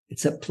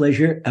It's a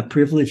pleasure, a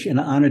privilege, and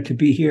an honor to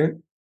be here.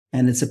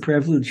 And it's a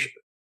privilege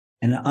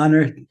and an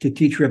honor to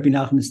teach Rabbi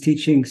Nachman's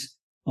teachings.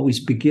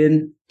 Always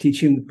begin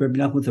teaching with Rabbi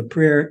Nachman with a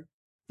prayer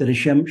that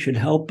Hashem should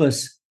help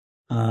us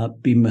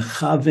be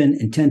mechaven,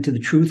 intent to the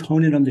truth,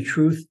 hone in on the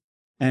truth,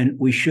 and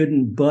we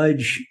shouldn't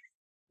budge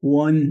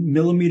 1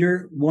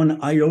 millimeter,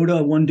 1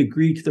 iota, 1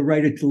 degree to the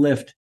right or to the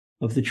left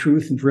of the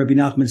truth and Rabbi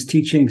Nachman's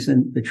teachings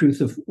and the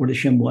truth of what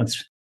Hashem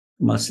wants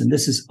from us. And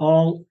this is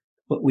all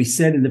what we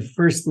said in the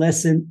first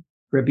lesson,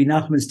 Rabbi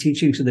Nachman's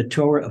teachings of the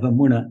Torah of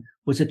Emunah.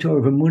 What's the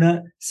Torah of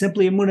Emunah?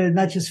 Simply Emunah,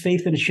 not just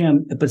faith in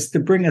Hashem, but to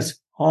bring us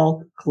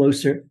all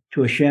closer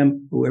to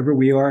Hashem, whoever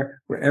we are,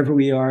 wherever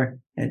we are,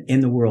 and in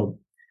the world.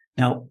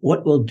 Now,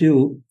 what we'll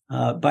do,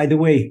 by the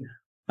way,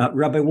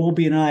 Rabbi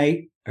Wolbe and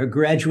I are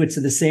graduates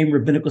of the same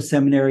rabbinical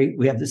seminary.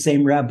 We have the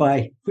same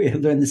rabbi. We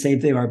have learned the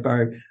same thing. Our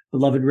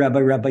beloved Rabbi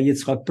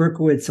Yitzchak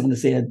Berkowitz. I want to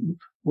say a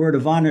word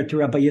of honor to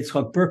Rabbi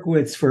Yitzchak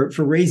Berkowitz for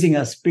raising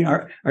us, being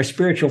our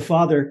spiritual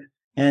father.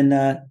 And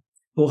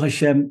Baruch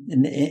Hashem,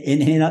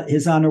 in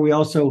his honor, we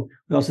also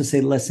say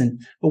the lesson.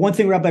 But one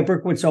thing Rabbi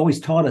Berkowitz always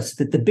taught us,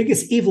 that the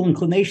biggest evil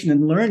inclination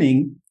in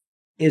learning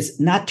is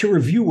not to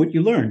review what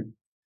you learn.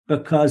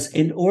 Because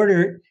if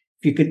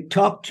you could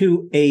talk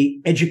to a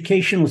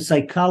educational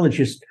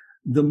psychologist,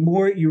 the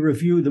more you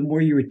review, the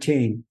more you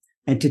retain.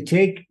 And to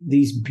take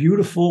these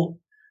beautiful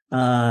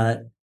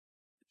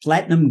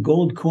platinum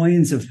gold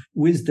coins of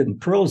wisdom,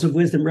 pearls of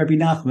wisdom, Rabbi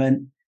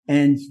Nachman,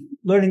 and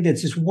learning that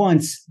just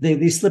once,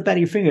 they slip out of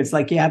your finger. It's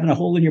like you're having a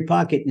hole in your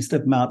pocket and you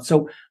slip them out.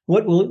 So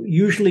what we'll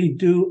usually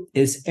do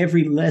is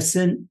every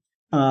lesson,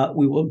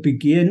 we will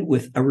begin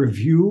with a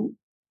review,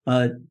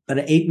 about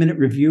an 8-minute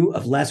review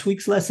of last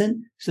week's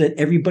lesson, so that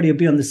everybody will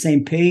be on the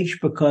same page,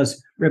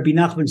 because Rabbi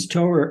Nachman's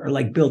Torah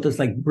are built as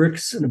like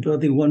bricks in a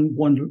building,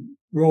 one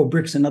row of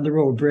bricks, another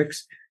row of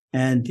bricks,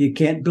 and you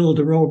can't build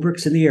a row of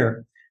bricks in the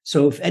air.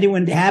 So if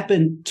anyone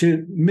happened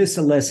to miss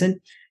a lesson,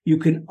 you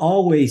can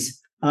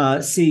always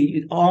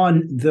see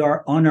on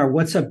our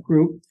WhatsApp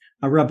group,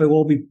 Rabbi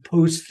Wolbe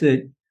posts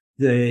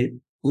the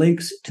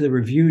links to the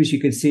reviews. You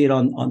can see it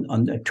on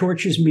the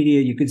Torches media.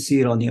 You can see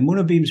it on the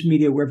Emunah Beams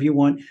media, wherever you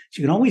want. So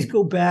you can always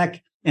go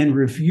back and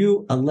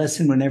review a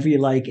lesson whenever you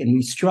like. And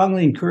we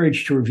strongly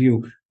encourage to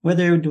review,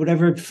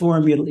 whatever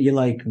form you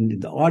like,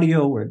 the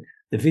audio or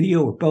the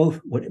video or both,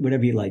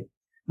 whatever you like.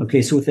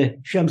 Okay, so with the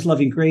Hashem's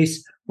loving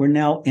grace, we're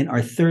now in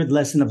our third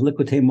lesson of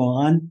Likutei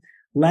Moharan.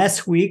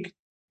 Last week,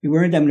 I'm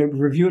going to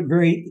review it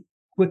very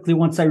quickly.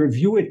 Once I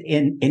review it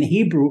in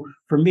Hebrew,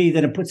 for me,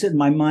 then it puts it in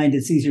my mind.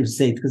 It's easier to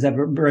say because I have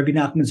Rabbi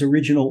Nachman's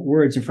original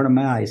words in front of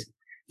my eyes.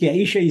 כי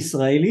האיש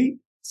הישראלי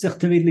צריך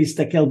תמיד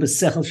להסתכל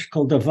בשכל של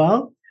כל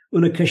דבר,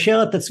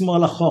 ולקשר את עצמו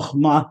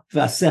לחוכמה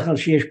והשכל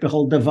שיש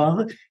בכל דבר,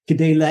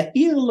 כדי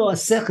להאיר לו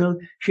השכל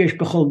שיש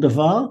בכל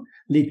דבר,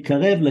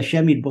 להתקרב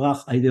לשם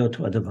יתברך על ידי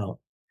אותו הדבר.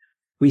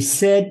 We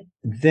said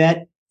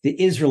that the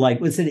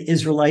Israelite, what's an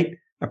Israelite?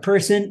 A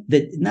person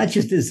that not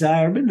just he's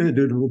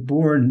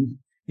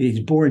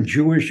born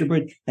Jewish,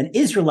 but an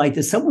Israelite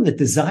is someone that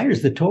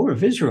desires the Torah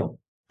of Israel,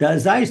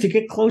 desires to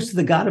get close to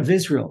the God of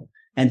Israel.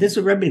 And this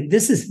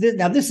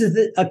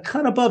is a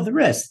cut above the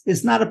rest.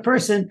 It's not a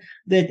person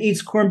that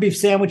eats corned beef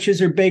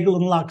sandwiches or bagel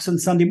and lox on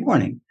Sunday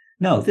morning.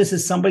 No, this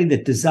is somebody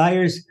that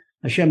desires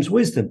Hashem's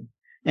wisdom.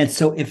 And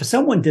so if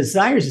someone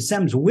desires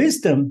Hashem's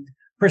wisdom,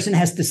 person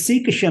has to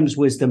seek Hashem's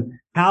wisdom.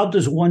 How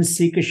does one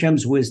seek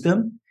Hashem's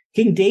wisdom?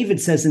 King David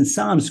says in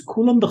Psalms,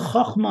 Kulam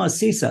b'chokhmah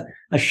asisa.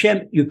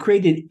 Hashem, you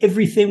created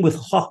everything with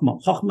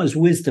chokhmah. Chokhmah is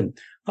wisdom.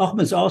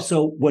 Chokhmah is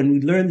also, when we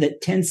learn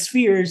that 10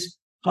 spheres,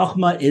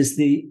 chokhmah is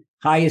the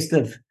highest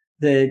of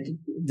the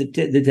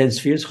 10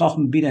 spheres,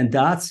 chokhmah, bina, and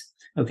dots.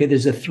 Okay,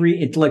 there's the 3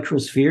 intellectual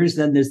spheres.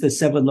 Then there's the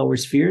 7 lower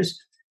spheres.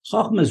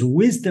 Chokhmah is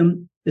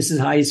wisdom. This is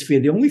the highest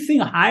sphere. The only thing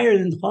higher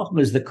than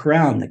chokhmah is the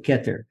crown, the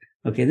keter.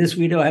 Okay, this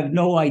we don't have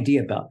no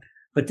idea about.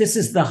 But this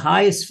is the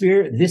highest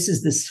sphere. This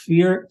is the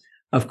sphere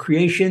of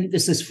creation.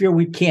 This is a sphere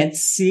we can't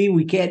see.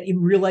 We can't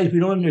even realize. We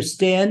don't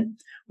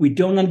understand. We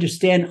don't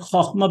understand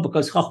Chokhmah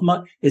because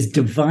Chokhmah is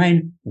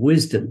divine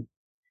wisdom.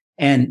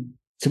 And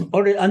in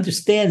order to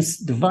understand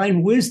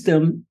divine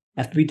wisdom,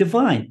 have to be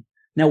divine.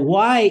 Now,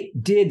 why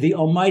did the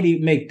Almighty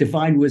make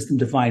divine wisdom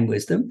divine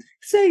wisdom?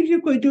 Say,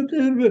 you're going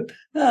to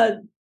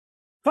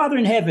Father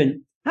in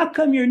heaven, how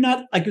come you're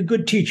not like a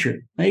good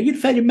teacher?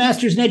 You've had your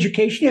master's in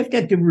education. You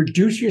have to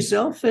reduce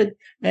yourself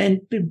and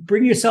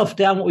bring yourself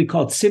down, what we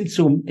call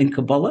tzimtzum in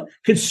Kabbalah,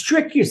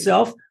 constrict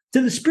yourself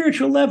to the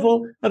spiritual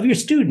level of your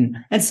student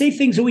and say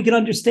things that we can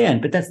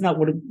understand. But that's not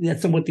what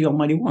the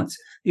Almighty wants.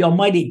 The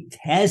Almighty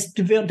has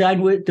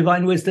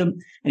divine wisdom,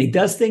 and He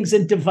does things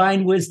in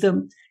divine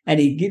wisdom, and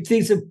He gives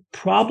things of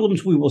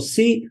problems we will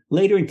see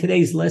later in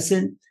today's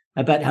lesson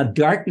about how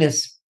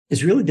darkness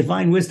is really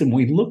divine wisdom.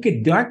 When we look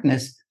at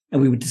darkness,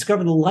 and we would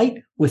discover the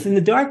light within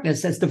the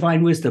darkness. That's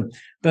divine wisdom,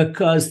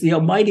 because the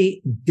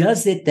Almighty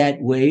does it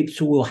that way.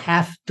 So we'll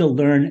have to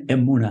learn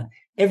Emunah.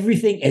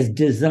 Everything is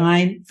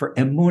designed for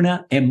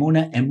Emunah,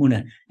 Emunah,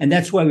 Emunah. And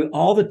that's why we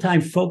all the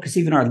time focus,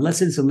 even our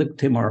lessons in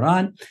Likutei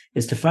Moharan,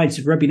 is to find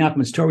Rabbi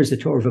Nachman's Torah is the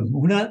Torah of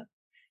Emunah.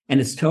 and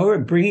it's Torah,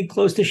 bringing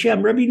close to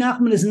Shem. Rabbi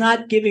Nachman is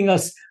not giving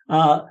us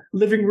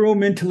living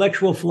room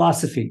intellectual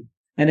philosophy,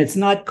 and it's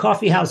not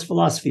coffee house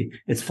philosophy.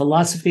 It's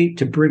philosophy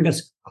to bring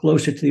us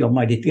closer to the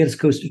Almighty, to get us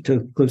closer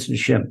to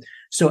Shem.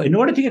 So in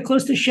order to get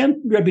close to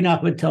Shem, Rabbi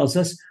Nachman tells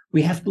us,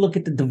 we have to look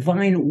at the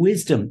divine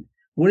wisdom.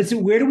 What is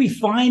it? Where do we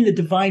find the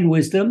divine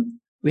wisdom?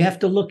 We have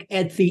to look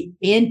at the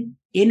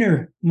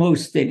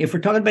innermost thing. If we're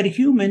talking about a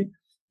human,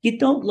 you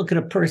don't look at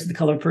a person, the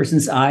color of a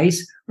person's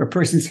eyes or a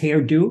person's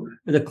hairdo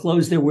or the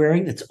clothes they're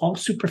wearing. That's all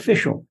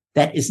superficial.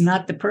 That is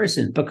not the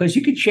person, because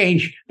you could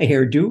change a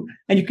hairdo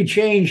and you could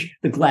change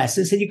the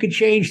glasses and you could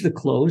change the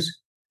clothes,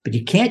 but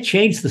you can't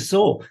change the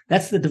soul.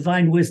 That's the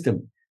divine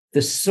wisdom.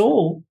 The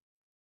soul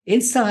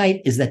inside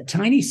is that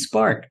tiny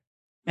spark.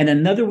 And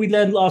another we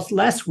lost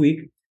last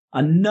week,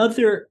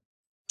 another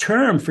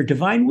term for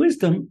divine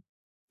wisdom,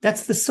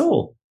 that's the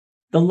soul,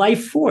 the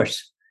life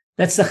force.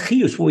 That's the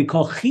chiyus, what we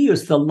call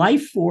chiyus, the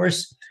life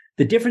force.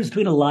 The difference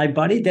between a live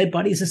body, a dead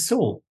body is a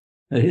soul.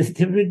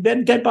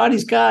 Dead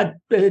body's got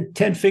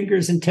 10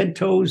 fingers and 10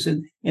 toes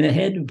and a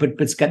head, but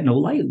it's got no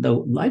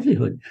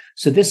livelihood.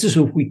 So this is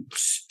what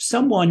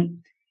someone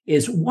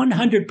is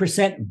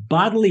 100%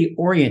 bodily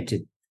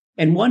oriented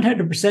and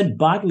 100%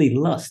 bodily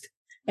lust.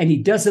 And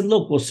he doesn't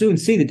look, we'll soon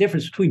see the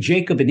difference between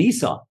Jacob and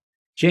Esau.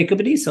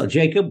 Jacob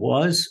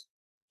was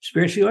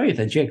spiritually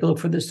oriented. Jacob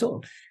looked for the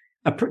soul.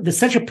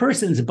 Such a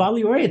person is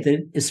bodily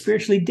oriented is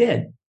spiritually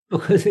dead,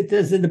 because it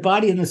does the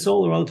body and the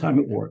soul are all the time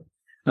at war.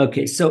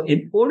 Okay, so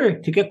in order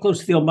to get close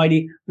to the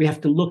Almighty, we have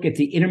to look at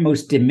the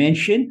innermost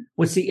dimension.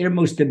 What's the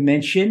innermost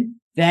dimension?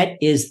 That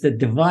is the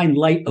divine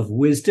light of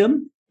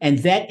wisdom, and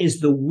that is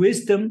the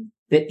wisdom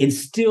that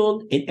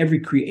instilled in every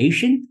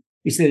creation.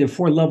 We say there are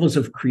 4 levels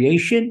of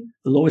creation.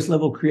 The lowest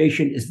level of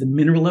creation is the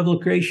mineral level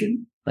of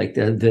creation, like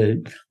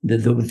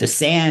the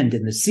sand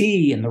and the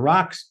sea and the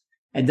rocks.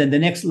 And then the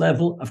next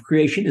level of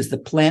creation is the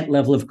plant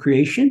level of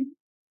creation.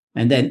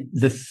 And then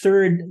the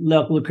third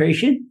level of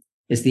creation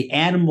is the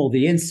animal,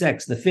 the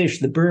insects, the fish,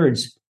 the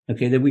birds,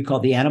 okay, that we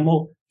call the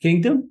animal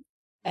kingdom.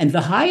 And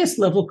the highest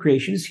level of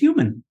creation is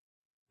human,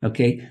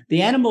 okay?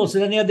 The animals,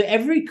 and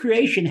every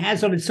creation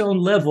has on its own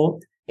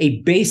level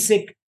a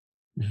basic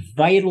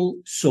vital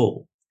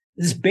soul.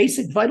 This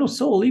basic vital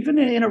soul, even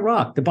in a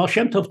rock, the Baal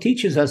Shem Tov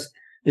teaches us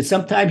that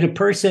sometimes a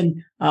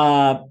person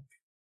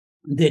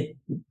that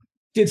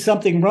did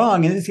something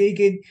wrong, and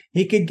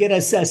he could get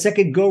a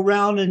second go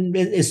round, and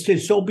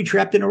his soul be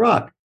trapped in a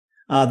rock.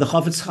 The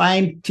Chafetz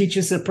Chaim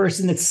teaches a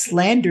person that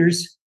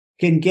slanders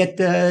can get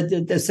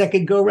the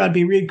second go round,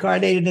 be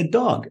reincarnated in a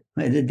dog.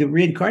 The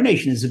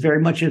reincarnation is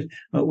very much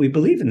what we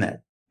believe in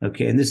that.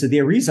 Okay, and this is the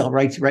Arizal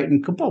writes right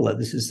in Kabbalah.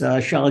 This is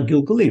Shala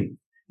Gilgulim.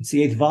 It's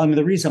the 8th volume of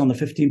the Arizal in the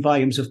 15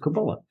 volumes of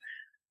Kabbalah.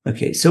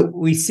 Okay, so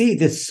we see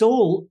the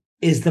soul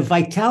is the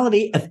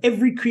vitality of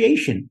every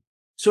creation.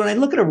 So when I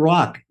look at a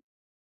rock,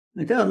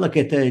 I don't look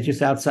at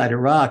just outside a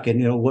rock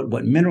and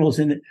what minerals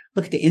in it.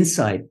 Look at the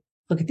inside.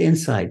 Look at the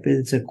inside.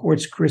 It's a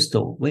quartz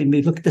crystal.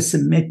 Look at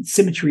the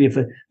symmetry of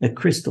a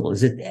crystal.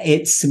 Is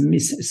it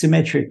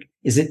symmetric?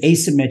 Is it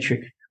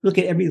asymmetric? Look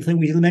at everything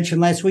we mentioned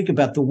last week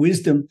about the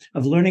wisdom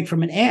of learning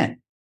from an ant.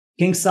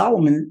 King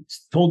Solomon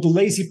told the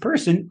lazy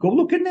person, go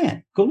look at an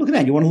ant. Go look at an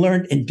ant. You want to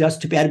learn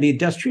to be able to be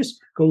industrious?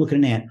 Go look at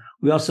an ant.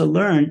 We also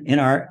learn in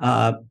our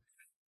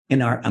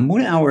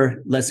Amunah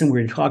Hour lesson,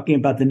 we're talking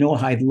about the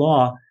Noahide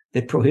law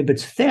that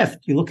prohibits theft.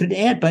 You look at an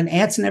ant, but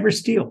ants never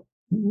steal.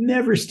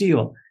 Never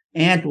steal.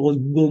 Ant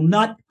will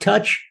not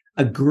touch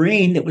a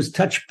grain that was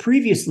touched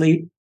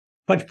previously,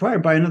 touched prior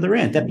by another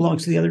ant. That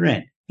belongs to the other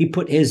ant. He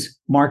put his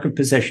mark of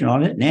possession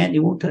on it. An ant, he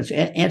won't touch.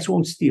 Ants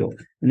won't steal,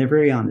 and they're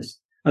very honest.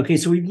 Okay,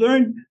 so we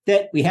learned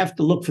that we have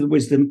to look for the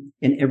wisdom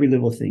in every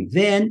little thing.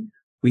 Then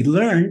we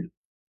learn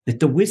that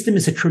the wisdom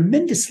is a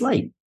tremendous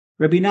light.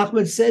 Rabbi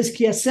Nachman says,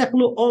 "Ki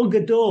yasechlu ol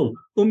gadol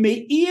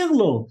umeir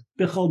lo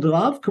b'chol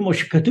darav k'mo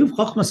shekatuv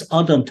chochmas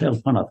adam tel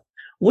panav."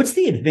 What's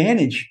the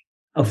advantage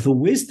of the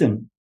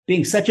wisdom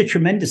being such a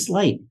tremendous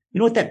light? You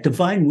know what? That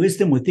divine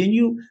wisdom within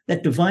you,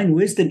 that divine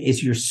wisdom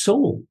is your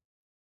soul,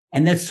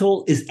 and that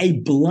soul is a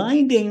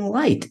blinding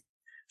light.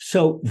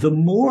 So the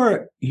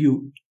more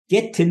you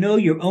get to know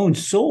your own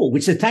soul,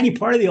 which is a tiny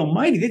part of the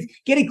Almighty,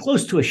 getting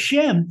close to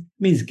Hashem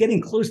means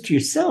getting close to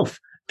yourself.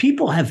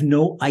 People have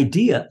no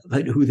idea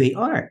about who they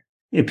are.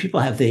 People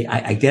have the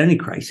identity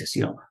crisis.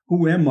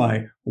 Who am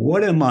I?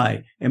 What am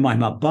I? Am I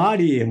my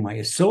body? Am I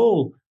a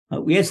soul?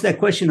 We answer that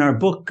question in our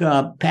book,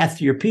 Path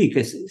to Your Peak.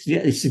 I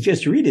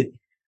suggest you read it.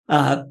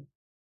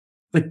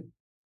 But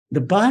the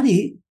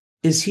body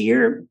is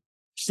here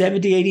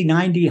 70, 80,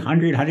 90,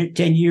 100,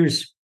 110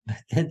 years.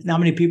 Not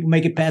many people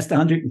make it past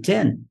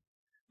 110.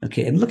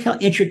 Okay, and look how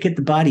intricate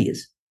the body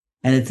is.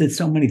 And it's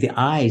so many, the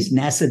eyes.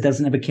 NASA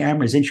doesn't have a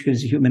camera as intricate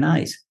as the human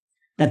eyes.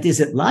 Now, is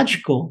it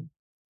logical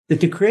that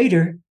the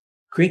Creator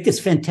create this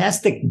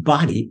fantastic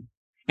body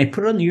and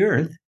put it on the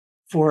earth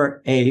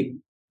for a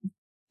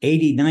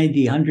 80,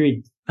 90,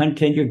 100,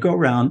 110-year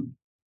go-round,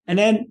 and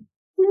then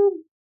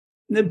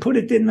put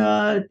it in,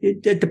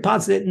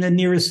 deposit it in the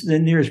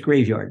nearest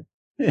graveyard.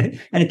 And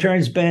it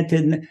turns back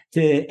to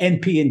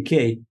NP and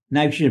K.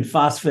 nitrogen,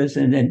 phosphorus,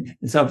 and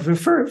so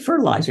for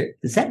fertilizer.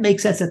 Does that make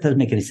sense? That doesn't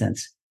make any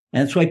sense.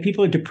 And that's why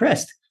people are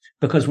depressed,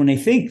 because when they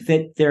think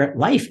that their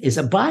life is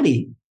a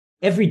body,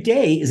 every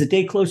day is a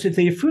day closer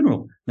to your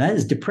funeral. That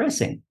is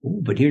depressing. Ooh,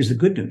 but here's the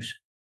good news.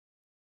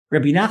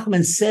 Rabbi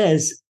Nachman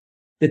says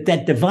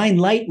that divine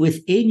light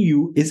within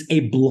you is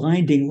a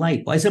blinding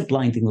light. Why is it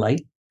blinding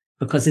light?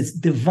 Because it's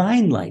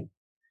divine light.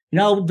 You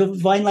know, the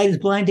divine light is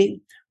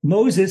blinding.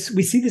 Moses,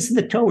 we see this in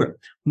the Torah.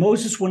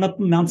 Moses went up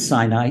Mount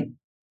Sinai,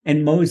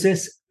 and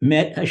Moses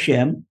met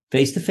Hashem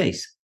face to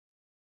face.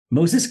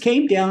 Moses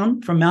came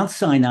down from Mount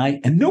Sinai,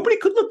 and nobody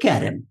could look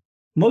at him.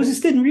 Moses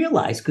didn't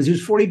realize, because he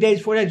was 40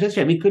 days,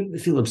 Hashem. He couldn't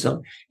feel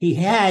himself.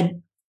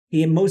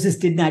 Moses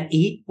did not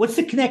eat. What's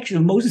the connection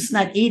of Moses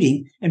not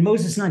eating and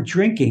Moses not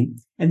drinking?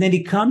 And then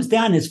he comes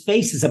down, his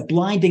face is a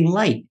blinding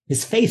light.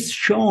 His face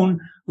shone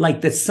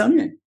like the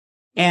sun.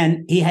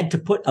 And he had to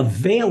put a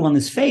veil on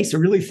his face, a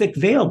really thick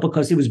veil,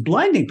 because he was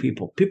blinding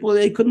people. People,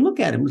 they couldn't look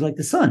at him. It was like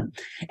the sun.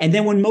 And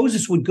then when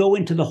Moses would go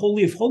into the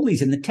Holy of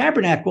Holies in the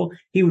tabernacle,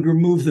 he would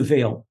remove the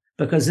veil,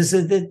 because this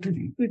is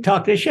we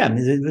talk to Hashem,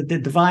 the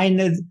divine,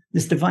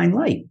 this divine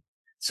light.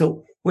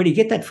 So where do you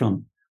get that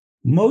from?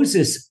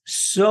 Moses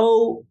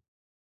so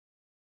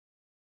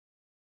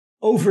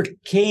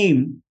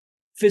overcame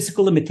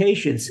physical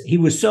limitations. He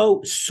was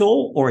so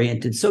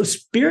soul-oriented, so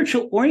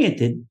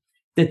spiritual-oriented,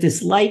 that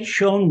this light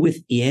shone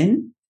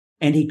within,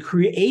 and he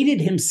created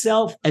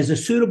himself as a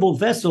suitable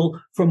vessel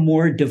for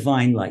more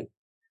divine light.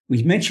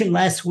 We mentioned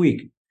last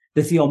week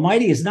that the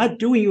Almighty is not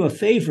doing you a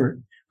favor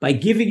by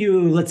giving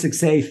you, let's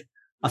say,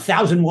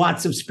 1,000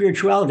 watts of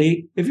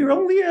spirituality if you're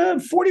only a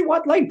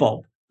 40-watt light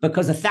bulb,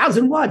 because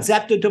 1,000 watts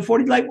zapped into a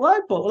 40-light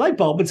light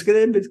bulb, it's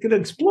going to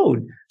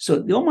explode. So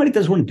the Almighty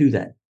doesn't want to do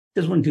that.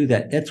 Doesn't want to do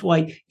that. That's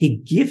why he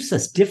gives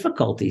us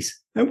difficulties.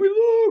 And we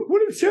look,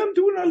 what does Hashem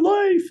do in our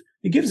life?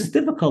 He gives us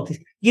difficulties.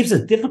 He gives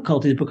us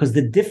difficulties because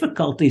the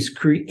difficulties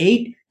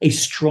create a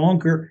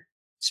stronger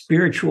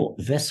spiritual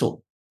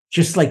vessel.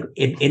 Just like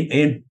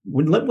in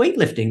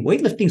weightlifting.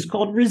 Weightlifting is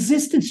called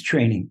resistance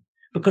training,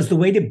 because the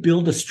way to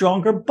build a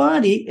stronger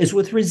body is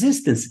with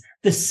resistance.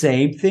 The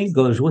same thing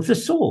goes with the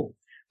soul.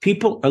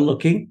 People are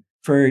looking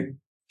for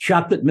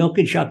chocolate milk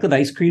and chocolate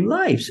ice cream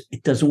lives.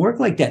 It doesn't work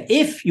like that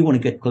if you want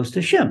to get close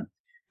to Hashem.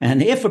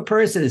 And if a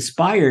person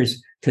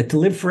aspires to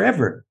live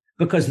forever,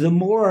 because the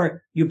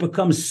more you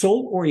become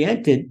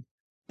soul-oriented,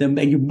 and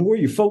the more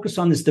you focus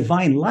on this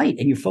divine light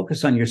and you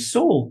focus on your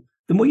soul,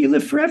 the more you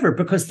live forever,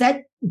 because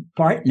that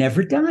part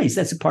never dies.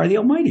 That's a part of the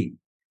Almighty.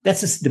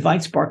 That's a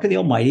divine spark of the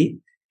Almighty.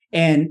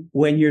 And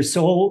when your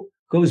soul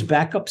goes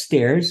back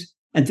upstairs,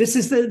 and this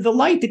is the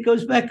light that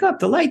goes back up,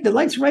 the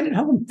light's right at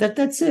home.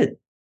 That's it.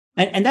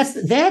 And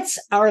that's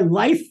our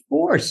life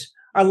force.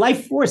 Our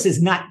life force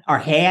is not our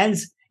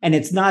hands, and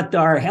it's not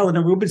our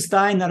Helena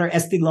Rubinstein, not our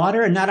Estee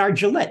Lauder, and not our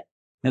Gillette.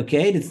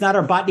 Okay, it's not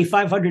our Botany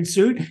 500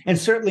 suit, and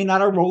certainly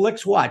not our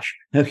Rolex watch.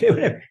 Okay,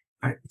 whatever.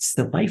 It's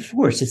the life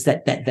force. It's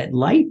that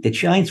light that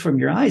shines from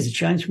your eyes. It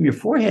shines from your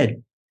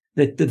forehead.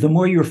 That the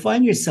more you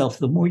refine yourself,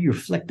 the more you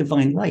reflect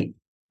divine light.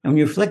 And when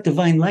you reflect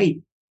divine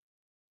light,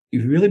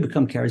 you really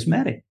become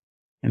charismatic.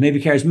 And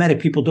maybe charismatic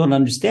people don't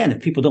understand.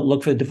 If people don't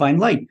look for the divine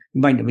light,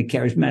 you might not be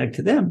charismatic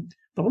to them.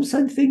 But all of a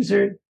sudden, things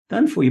are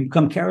done for you. You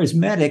become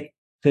charismatic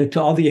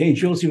to all the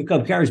angels. You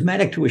become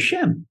charismatic to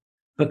Hashem,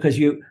 because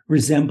you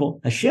resemble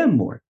Hashem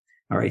more.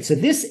 All right. So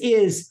this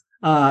is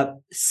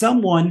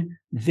someone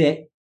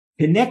that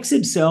connects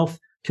himself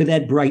to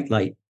that bright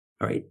light.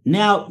 All right.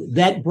 Now,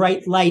 that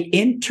bright light,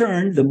 in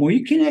turn, the more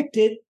you connect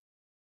it,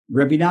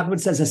 Rabbi Nachman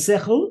says,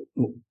 "Asechel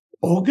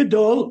o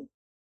gadol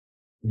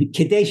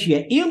v'kadesh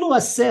ya'ilu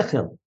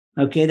asechel."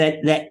 Okay,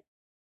 that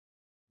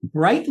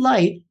bright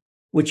light,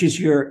 which is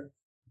your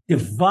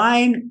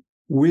divine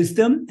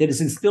wisdom that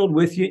is instilled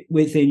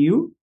within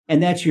you,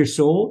 and that's your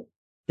soul,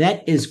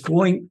 that is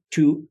going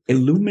to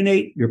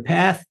illuminate your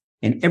path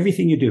and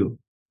everything you do.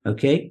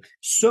 Okay,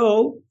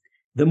 so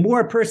the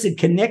more a person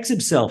connects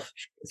himself,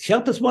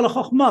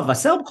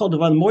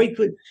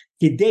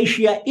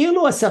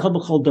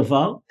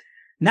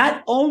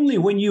 not only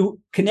when you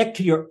connect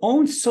to your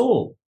own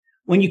soul,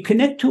 when you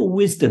connect to a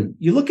wisdom,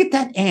 you look at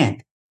that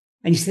ant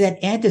and you say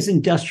that ant is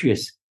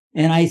industrious.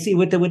 And I see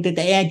with the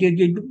ant,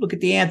 you look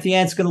at the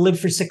ant's going to live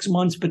for 6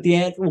 months, but the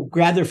ant will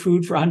gather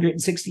food for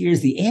 160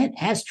 years. The ant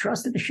has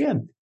trust in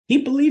Hashem. He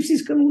believes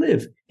he's going to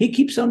live. He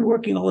keeps on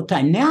working all the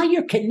time. Now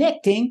you're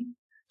connecting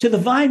to the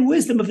divine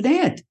wisdom of an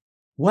ant.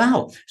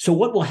 Wow. So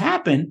what will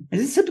happen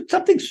is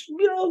something,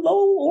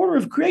 low order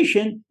of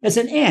creation as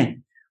an ant.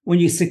 When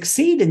you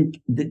succeed in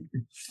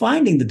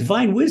finding the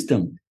divine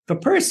wisdom, if a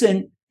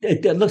person,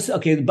 it looks,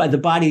 okay, by the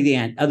body of the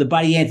ant, the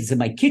body of the ant is in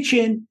my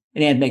kitchen,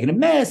 and ant making a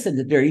mess and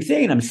the dirty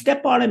thing, and I'm going to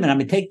step on him, and I'm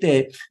going to take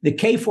the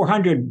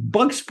K400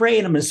 bug spray,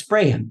 and I'm going to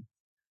spray him.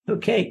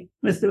 Okay,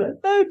 Mr.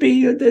 Maybe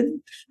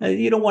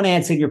you don't want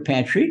ants in your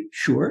pantry,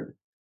 sure.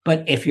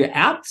 But if you're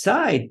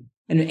outside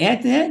and an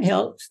ant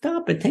hill,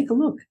 stop and take a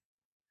look.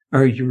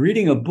 Or you're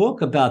reading a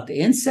book about the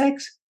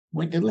insects,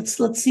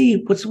 let's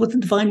see what's the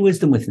divine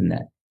wisdom within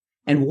that.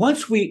 And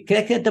once we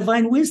connect that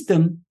divine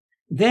wisdom,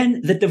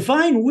 then the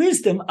divine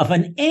wisdom of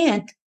an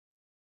ant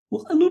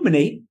will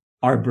illuminate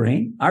our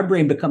brain. Our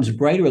brain becomes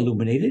brighter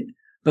illuminated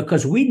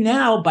because we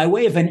now, by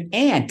way of an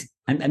ant,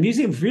 I'm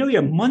using really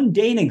a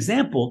mundane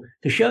example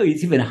to show you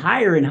it's even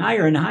higher and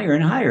higher and higher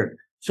and higher.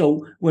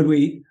 So when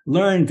we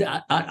learned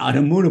on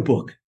Amunah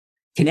book,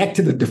 connect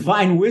to the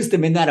divine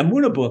wisdom in that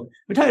Amunah book,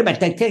 we're talking about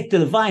that connect to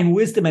the divine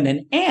wisdom in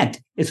an ant.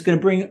 It's going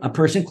to bring a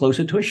person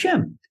closer to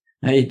Hashem.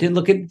 You did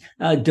look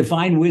at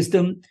divine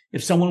wisdom.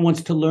 If someone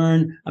wants to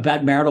learn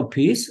about marital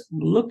peace,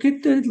 look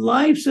at the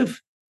lives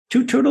of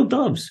two turtle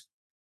doves.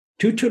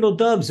 Two turtle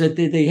doves that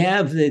they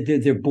have,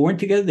 they're born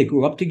together, they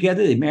grew up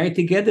together, they married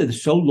together, they're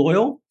so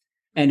loyal.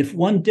 And if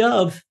one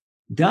dove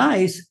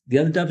dies, the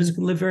other dove isn't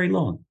going to live very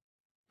long.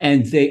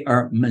 And they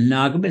are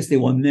monogamous. They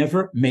will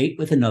never mate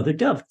with another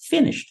dove.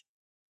 Finished.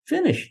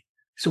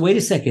 So wait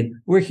a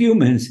second. We're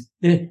humans.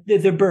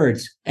 They're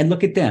birds. And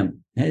look at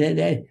them.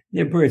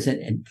 They're birds.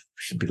 And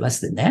should be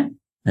less than that.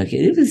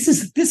 Okay. This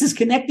is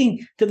connecting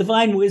to the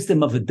divine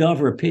wisdom of a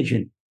dove or a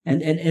pigeon.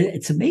 And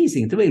it's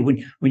amazing.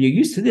 When you're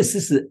used to this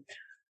is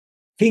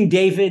King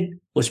David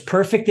was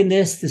perfect in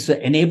this. This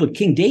enabled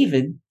King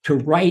David to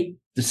write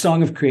the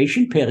Song of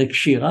Creation, Perek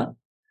Shira,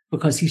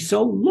 because he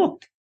so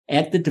looked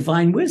at the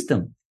divine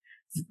wisdom.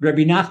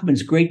 Rabbi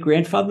Nachman's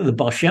great-grandfather, the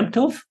Baal Shem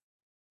Tov,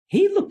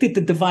 he looked at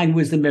the divine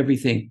wisdom,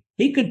 everything.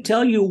 He could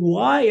tell you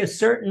why a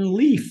certain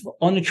leaf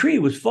on a tree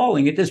was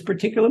falling at this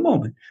particular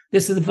moment.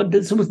 This was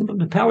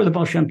the power of the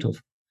Baal Shem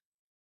Tov.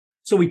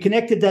 So we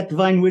connected that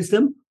divine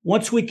wisdom.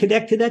 Once we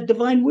connect to that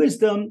divine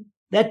wisdom,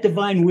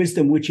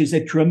 which is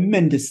a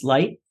tremendous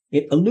light,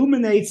 it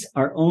illuminates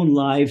our own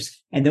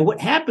lives. And then what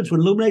happens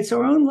when it illuminates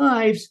our own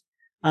lives?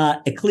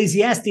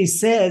 Ecclesiastes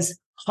says,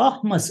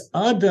 Chachmas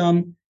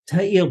Adam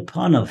Ta'ir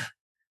Panav,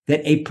 that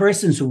a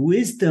person's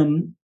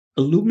wisdom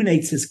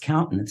illuminates his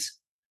countenance.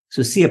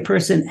 So see, a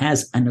person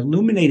has an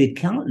illuminated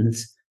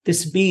countenance.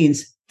 This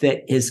means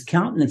that his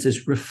countenance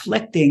is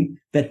reflecting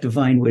that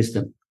divine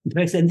wisdom.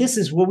 And this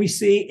is what we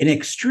see in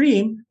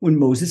extreme when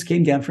Moses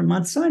came down from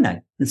Mount Sinai.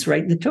 It's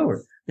right in the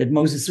Torah. That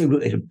Moses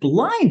was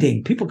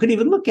blinding. People couldn't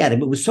even look at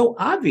him. It was so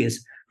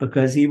obvious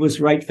because he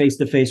was right face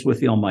to face with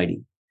the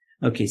Almighty.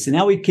 Okay, so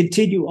now we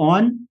continue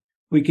on.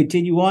 We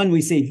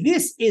say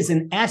this is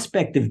an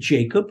aspect of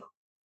Jacob.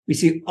 We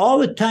see all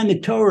the time the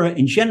Torah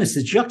in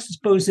Genesis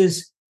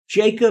juxtaposes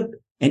Jacob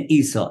and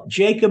Esau.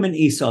 Jacob and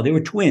Esau, they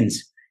were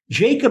twins.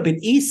 Jacob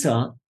and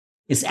Esau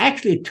is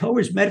actually a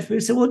Torah's metaphor.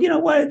 We say, well, you know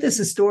what? This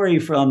is a story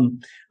from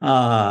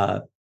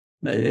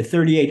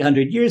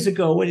 3,800 years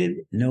ago.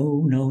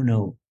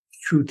 No.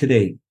 True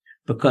today,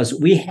 because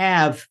we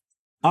have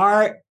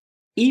our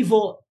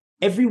evil.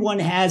 Everyone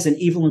has an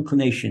evil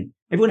inclination.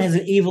 Everyone has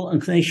an evil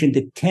inclination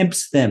that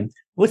tempts them.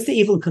 What's the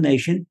evil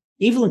inclination?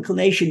 Evil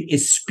inclination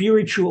is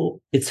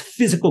spiritual. It's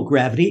physical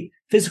gravity.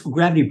 Physical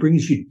gravity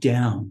brings you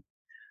down.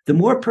 The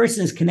more a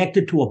person is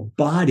connected to a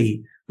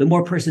body, the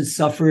more a person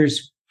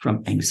suffers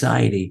from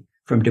anxiety,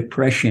 from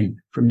depression,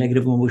 from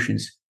negative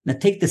emotions. Now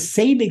take the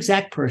same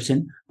exact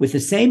person with the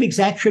same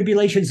exact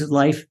tribulations of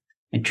life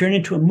and turn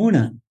into a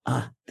Munah.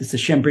 Does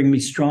Hashem bring me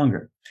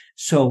stronger?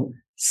 So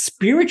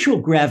spiritual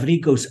gravity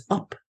goes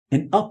up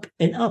and up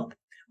and up.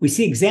 We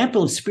see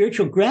example of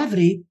spiritual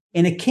gravity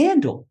in a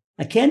candle.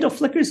 A candle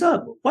flickers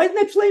up. Why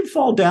doesn't that flame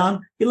fall down?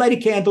 You light a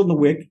candle in the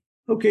wick.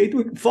 Okay, it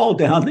would fall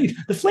down.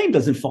 The flame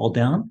doesn't fall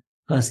down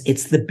because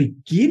it's the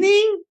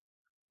beginning.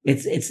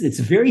 It's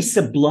very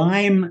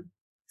sublime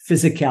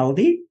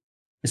physicality.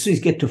 As soon as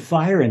you get to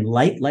fire and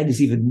light is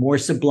even more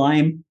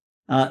sublime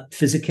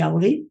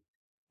physicality.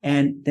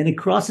 And then it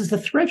crosses the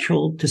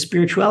threshold to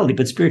spirituality,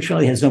 but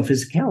spirituality has no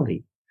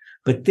physicality.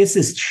 But this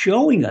is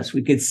showing us,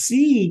 we could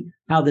see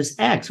how this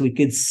acts.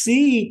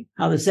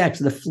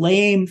 The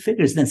flame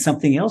figures, then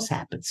something else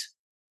happens.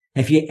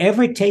 Have you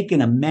ever taken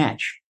a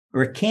match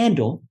or a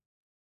candle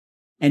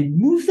and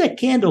moved that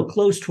candle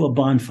close to a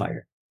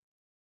bonfire?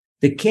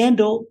 The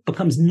candle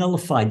becomes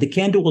nullified. The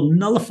candle will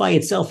nullify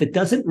itself. It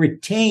doesn't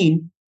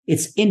retain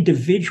its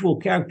individual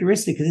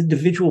characteristic, its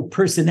individual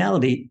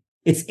personality,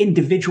 its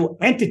individual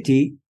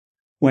entity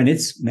when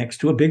it's next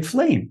to a big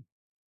flame.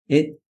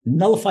 It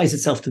nullifies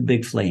itself to the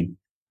big flame.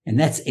 And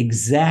that's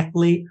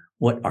exactly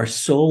what our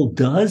soul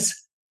does.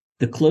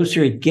 The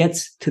closer it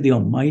gets to the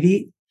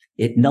Almighty,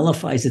 it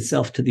nullifies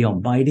itself to the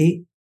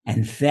Almighty.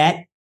 And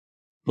that,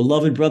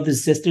 beloved brothers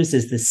and sisters,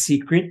 is the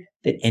secret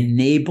that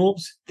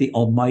enables the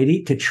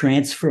Almighty to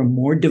transfer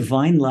more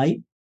divine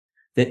light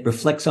that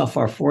reflects off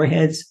our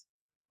foreheads.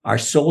 Our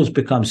souls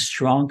become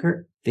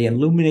stronger. They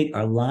illuminate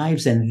our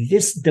lives. And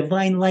this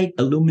divine light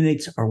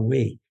illuminates our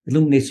way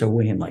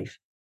in life.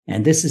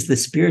 And this is the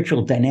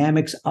spiritual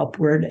dynamics,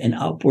 upward and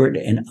upward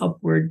and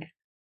upward.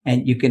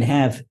 And you can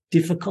have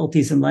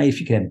difficulties in life.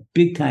 You can have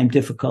big time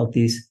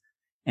difficulties.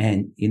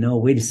 And,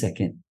 wait a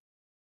second.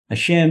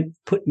 Hashem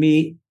put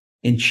me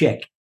in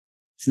check.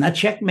 It's not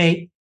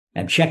checkmate.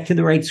 I'm checked to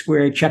the right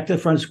square, check to the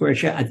front square.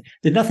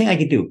 There's nothing I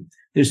can do.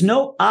 There's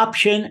no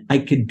option I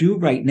could do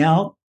right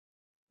now,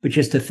 but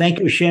just to thank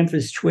Hashem for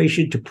the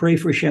situation, to pray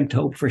for Hashem, to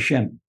hope for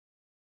Hashem.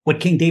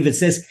 What King David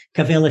says,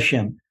 Kavel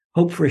Hashem,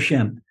 hope for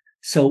Hashem.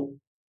 So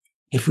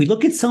If we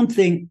look at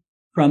something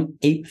from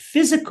a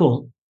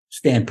physical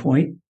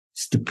standpoint,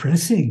 it's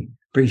depressing,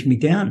 brings me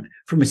down.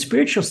 From a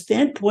spiritual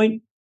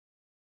standpoint,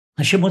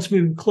 Hashem wants me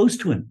to be close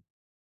to him.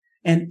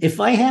 And if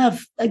I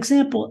have,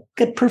 example,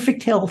 got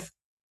perfect health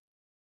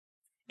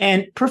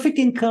and perfect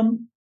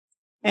income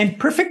and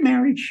perfect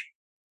marriage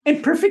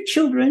and perfect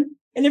children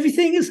and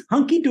everything is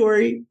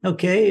hunky-dory,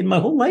 okay, and my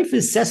whole life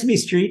is Sesame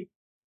Street,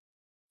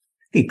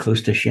 get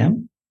close to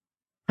Hashem.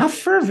 How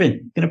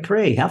fervent going to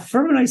pray? How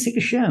fervent I seek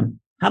Hashem?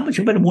 How much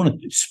am I going to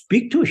want to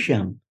speak to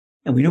Hashem?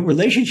 And we know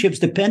relationships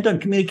depend on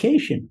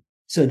communication.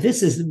 So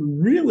this is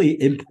really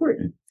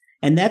important.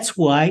 And that's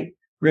why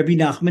Rabbi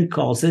Nachman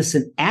calls this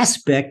an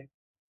aspect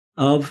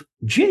of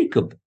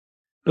Jacob,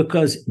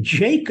 because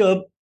Jacob,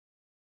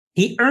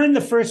 he earned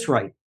the first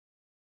right.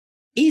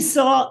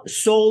 Esau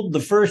sold the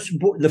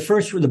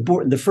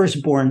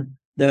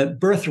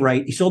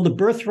birthright. He sold the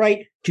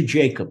birthright to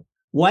Jacob.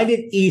 Why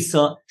did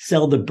Esau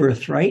sell the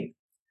birthright?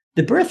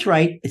 The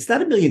birthright, it's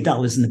not $1 million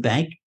in the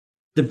bank.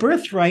 The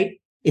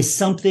birthright is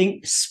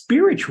something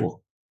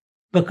spiritual,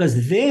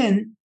 because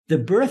then the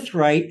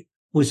birthright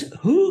was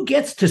who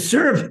gets to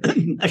serve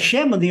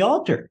Hashem on the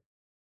altar.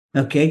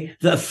 Okay.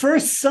 The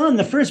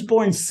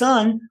firstborn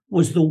son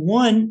was the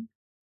one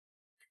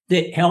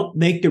that helped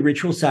make the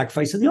ritual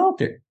sacrifice on the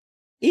altar.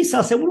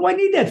 Esau said, what do I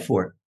need that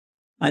for?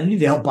 I need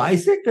to help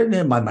Isaac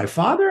and my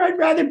father. I'd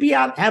rather be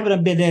out having a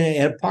bit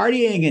of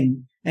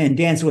partying and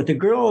dancing with the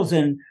girls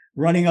and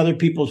running other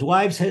people's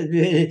wives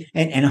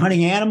and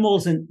hunting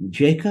animals. And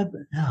Jacob,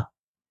 no.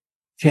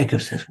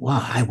 Jacob says,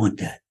 wow, I want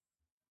that.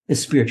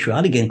 It's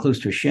spirituality, getting close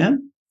to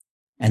Hashem.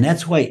 And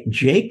that's why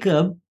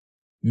Jacob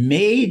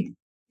made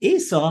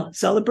Esau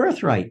sell the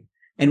birthright.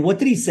 And what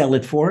did he sell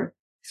it for?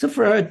 So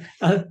for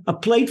a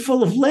plate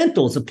full of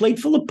lentils, a plate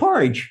full of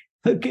porridge.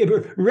 Okay,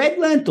 red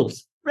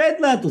lentils,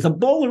 a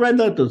bowl of red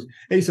lentils.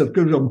 And he said,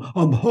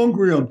 I'm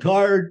hungry, I'm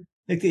tired.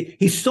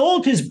 He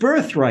sold his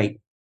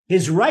birthright,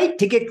 his right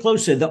to get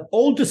closer. The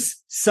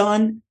oldest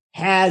son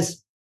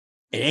has,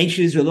 in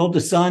ancient Israel, the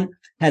oldest son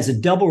has a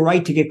double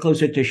right to get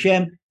closer to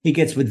Hashem. He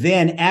gets, but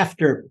then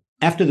after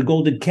the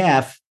golden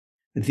calf,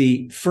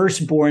 the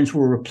firstborns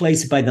were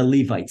replaced by the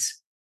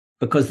Levites,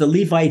 because the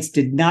Levites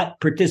did not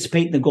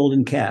participate in the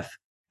golden calf.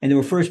 And there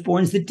were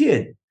firstborns that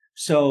did.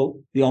 So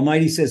the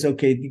Almighty says,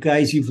 okay, you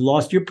guys, you've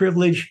lost your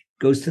privilege,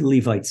 goes to the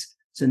Levites.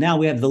 So now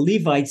we have the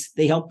Levites.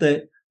 They help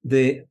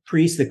the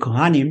priests, the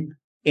Kohanim,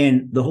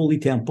 in the holy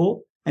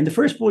temple. And the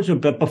firstborns were,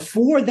 but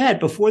before that,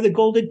 before the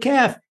golden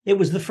calf, it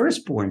was the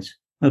firstborns.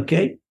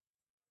 Okay.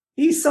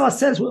 Esau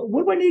says, well,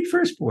 what do I need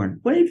firstborn?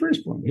 What do I need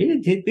firstborn?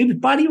 He was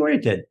body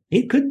oriented.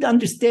 He couldn't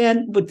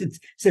understand what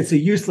it's a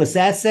useless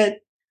asset.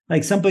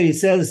 Like somebody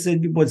says,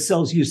 what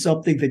sells you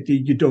something that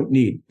you don't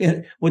need.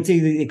 What's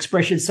the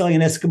expression, selling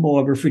an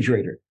Eskimo a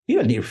refrigerator? He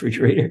doesn't need a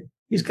refrigerator.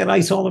 He's got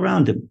ice all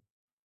around him.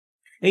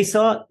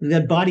 Esau,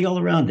 that body all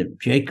around him.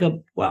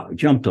 Jacob, wow, he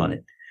jumped on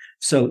it.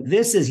 So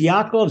this is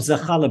Yaakov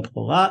Zachal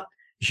B'chorah.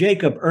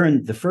 Jacob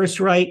earned the first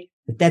right.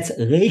 That's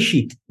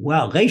Reshit.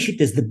 Wow, Reshit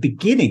is the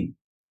beginning.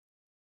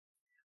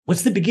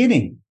 What's the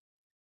beginning?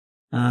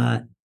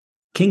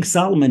 King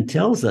Solomon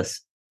tells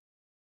us,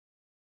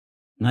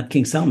 not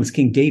King Solomon, it's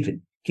King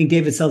David. King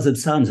David tells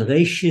his sons,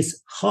 Reshis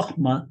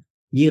Chochma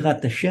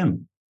Yirat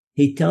Hashem.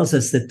 He tells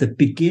us that the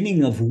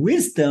beginning of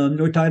wisdom,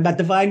 we're talking about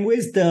divine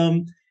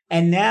wisdom,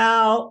 and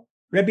now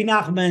Rabbi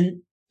Nachman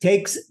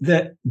takes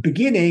the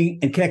beginning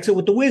and connects it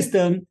with the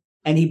wisdom,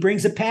 and he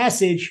brings a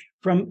passage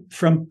from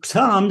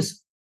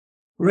Psalms,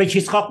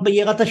 Reshis Chochma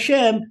Yirat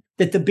Hashem,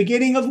 that the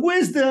beginning of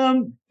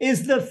wisdom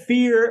is the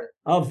fear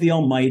of the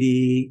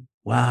Almighty.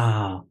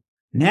 Wow.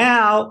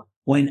 Now,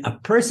 when a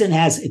person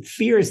has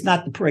fear is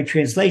not the right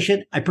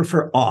translation, I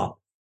prefer awe.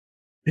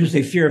 There's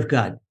a fear of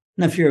God,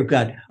 not fear of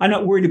God. I'm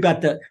not worried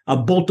about a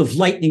bolt of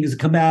lightning is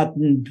come out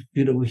and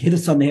hit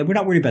us on the head. We're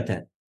not worried about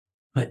that.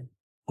 But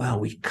wow,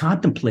 we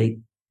contemplate.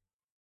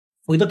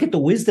 We look at the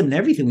wisdom and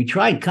everything. We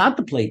try and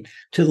contemplate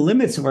to the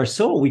limits of our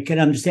soul. We can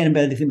understand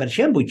about anything about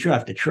Hashem, but we sure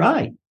have to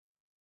try.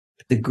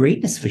 But the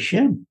greatness of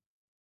Hashem.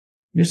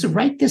 Just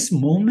right this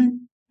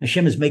moment,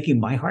 Hashem is making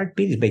my heart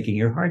beat. He's making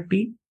your heart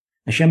beat.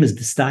 Hashem is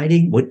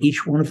deciding what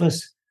each one of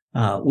us,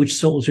 which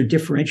souls are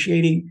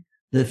differentiating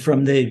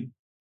from the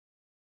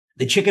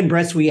chicken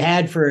breasts we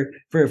had for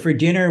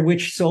dinner,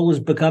 which soul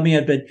is becoming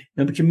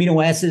which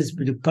amino acids,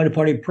 part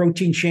of your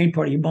protein chain,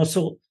 part of your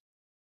muscle,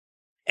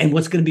 and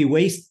what's going to be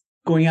waste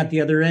going out the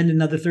other end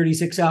another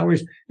 36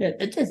 hours.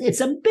 It's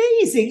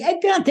amazing.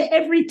 And down to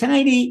every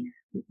tiny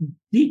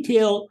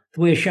detail,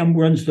 the way Hashem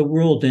runs the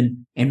world,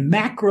 and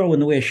macro,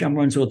 and the way Hashem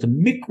runs the world, the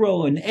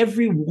micro, and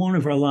every one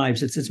of our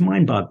lives. It's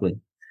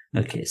mind-boggling.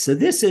 Okay, so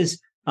this is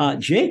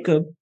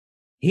Jacob.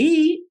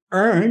 He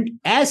earned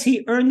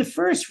the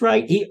first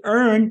right, he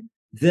earned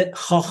the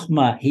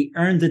chokhmah, he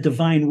earned the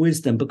divine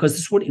wisdom, because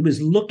this is what he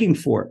was looking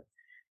for.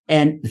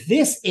 And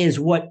this is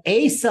what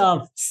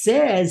Esav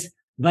says,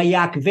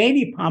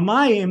 Vayakveni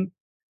pamayim,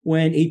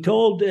 when he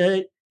told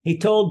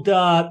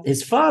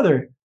his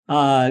father,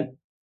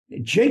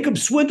 Jacob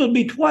swindled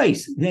me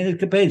twice. Then his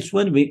companion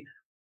swindled me.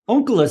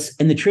 Onkelos,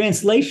 in the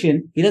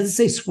translation, he doesn't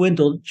say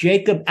swindled.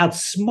 Jacob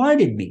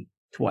outsmarted me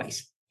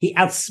twice. He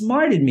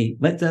outsmarted me.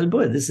 But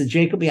this is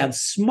Jacob. He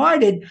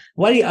outsmarted.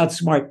 Why did he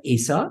outsmart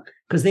Esau?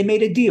 Because they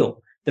made a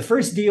deal. The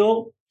first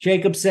deal,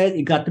 Jacob said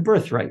he got the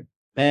birthright,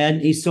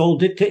 and he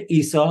sold it to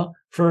Esau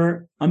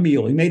for a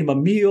meal. He made him a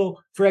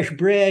meal, fresh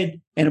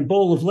bread, and a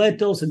bowl of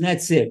lentils, and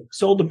that's it.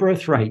 Sold the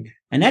birthright.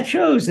 And that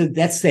shows that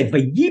that's it.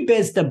 But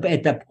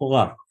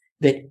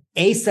that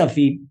Esau,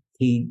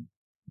 he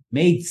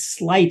made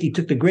slight. He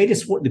took the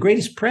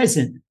greatest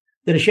present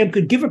that Hashem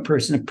could give a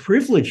person, a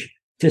privilege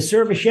to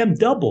serve Hashem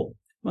double.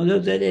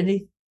 And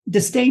he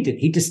disdained it.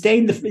 He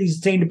disdained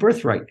the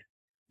birthright.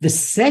 The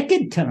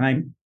second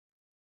time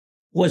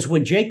was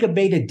when Jacob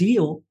made a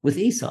deal with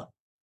Esau.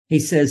 He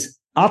says,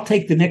 I'll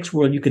take the next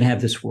world. You can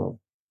have this world.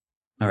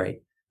 All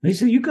right. And he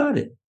said, you got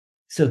it.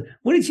 So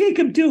what did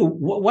Jacob do?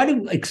 Why do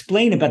you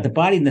explain about the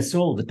body and the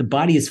soul, that the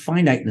body is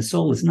finite and the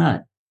soul is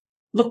not?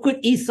 Look what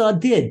Esau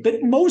did.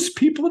 But most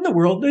people in the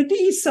world are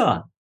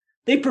Esau.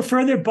 They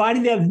prefer their body.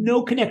 They have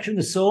no connection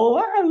to the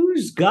soul. Oh,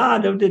 who's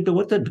God?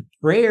 What's the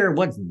prayer?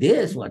 What's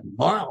this? What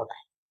moral?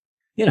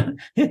 You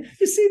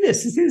see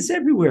this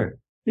everywhere.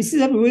 This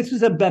is everywhere. This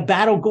is a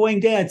battle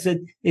going down.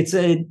 It's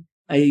a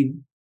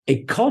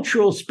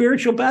cultural,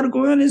 spiritual battle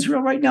going on in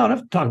Israel right now. I don't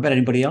have to talk about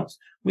anybody else.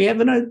 We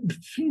have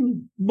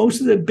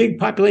most of the big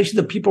population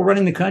of people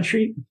running the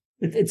country.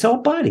 It's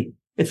all body.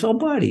 It's all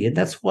body. And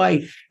that's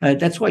why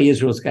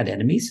Israel's got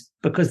enemies,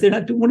 because they're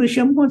not doing what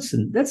Hashem wants.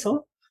 And that's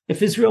all. If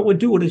Israel would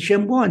do what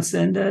Hashem wants,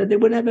 then they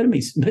wouldn't have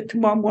enemies. But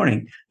tomorrow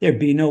morning, there'd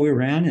be no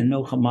Iran and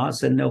no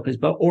Hamas and no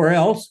Hezbollah, or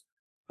else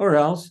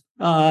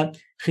Hezbollah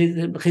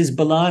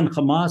and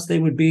Hamas,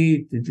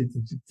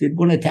 they'd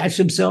want to attach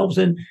themselves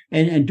and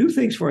do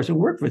things for us and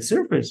work for it,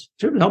 service,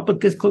 help us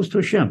get close to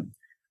Hashem.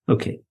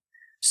 Okay.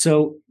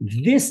 So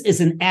this is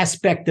an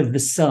aspect of the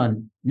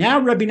sun. Now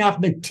Rabbi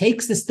Nachman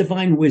takes this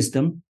divine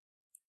wisdom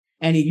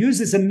and he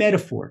uses a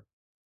metaphor.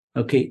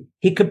 Okay.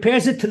 He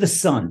compares it to the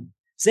sun.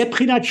 Now, what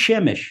does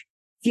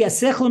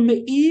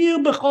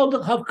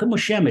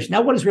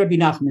Rabbi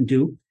Nachman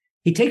do?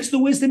 He takes the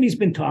wisdom he's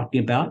been talking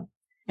about,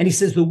 and he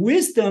says the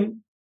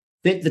wisdom,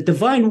 the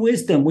divine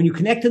wisdom, when you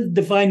connect to the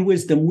divine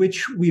wisdom,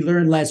 which we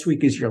learned last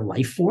week is your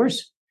life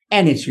force,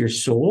 and it's your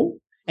soul,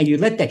 and you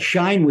let that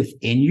shine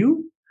within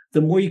you,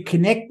 the more you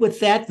connect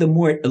with that, the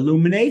more it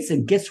illuminates.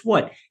 And guess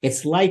what?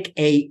 It's like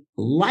a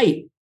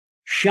light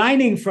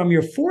shining from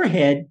your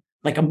forehead,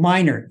 like a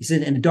miner. He's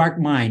in a dark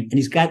mine, and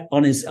he's got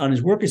on his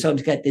worker cell,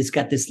 he's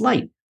got this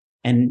light,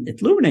 and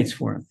it illuminates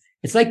for him.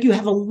 It's like you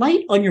have a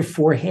light on your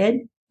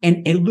forehead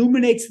and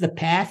illuminates the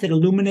path. It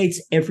illuminates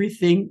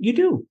everything you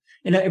do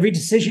and every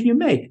decision you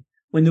make.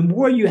 When the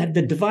more you have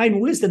the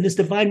divine wisdom, this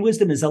divine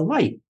wisdom is a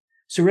light.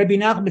 So Rabbi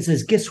Nachman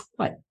says, guess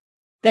what?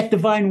 That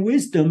divine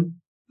wisdom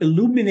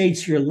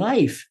illuminates your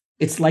life.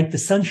 It's like the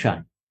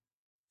sunshine.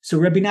 So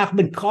Rabbi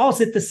Nachman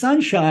calls it the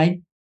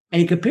sunshine,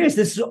 and he compares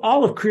this to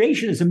all of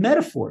creation as a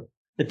metaphor,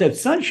 that the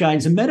sunshine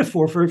is a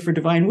metaphor for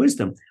divine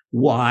wisdom.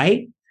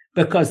 Why?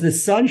 Because the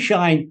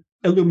sunshine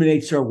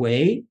illuminates our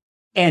way,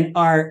 and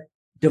our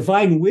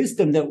divine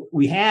wisdom that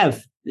we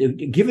have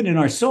given in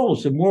our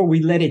souls, the more we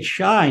let it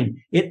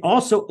shine, it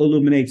also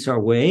illuminates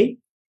our way.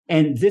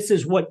 And this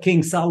is what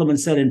King Solomon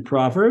said in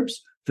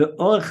Proverbs, he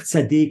says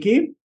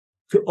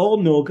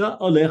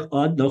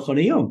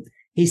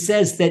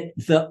that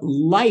the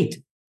light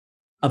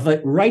of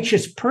a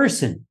righteous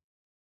person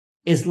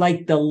is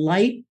like the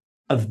light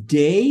of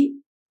day,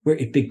 where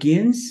it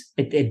begins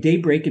at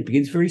daybreak. It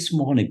begins very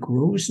small, and it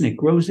grows and it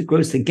grows and it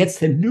grows. It gets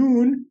to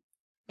noon,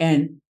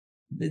 and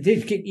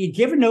you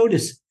ever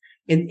notice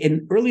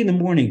in early in the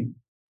morning,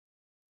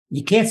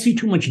 you can't see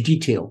too much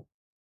detail,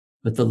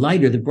 but the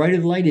brighter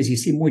the light is, you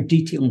see more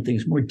detail in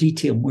things, more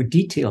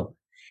detail.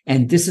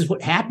 And this is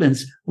what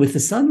happens with the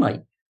sunlight.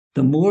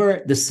 The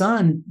more the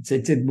sun,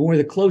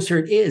 the closer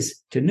it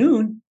is to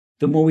noon,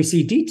 the more we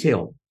see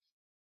detail.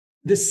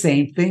 The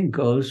same thing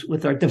goes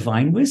with our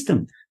divine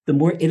wisdom. The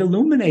more it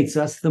illuminates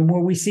us, the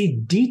more we see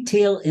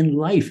detail in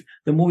life,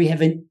 the more we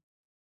have an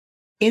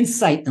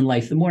insight in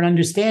life, the more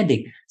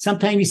understanding.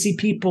 Sometimes you see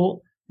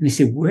people and they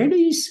say, where are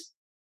these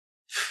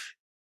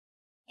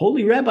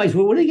holy rabbis?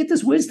 Where do they get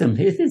this wisdom?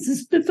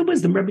 It's the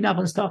wisdom Rabbi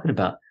Nachman is talking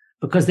about,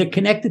 because they're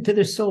connected to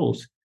their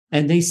souls,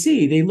 and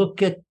they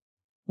look at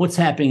what's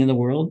happening in the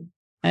world,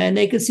 and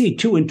they can see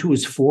 2 and 2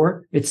 is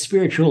 4. It's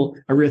spiritual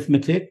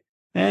arithmetic.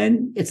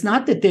 And it's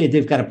not that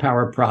they've got a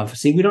power of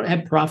prophecy. We don't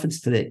have prophets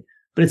today,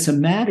 but it's a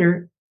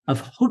matter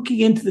of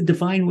hooking into the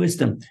divine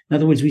wisdom. In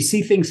other words, we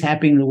see things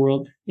happening in the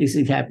world.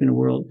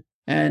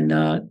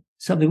 And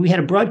something, we had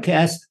a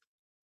broadcast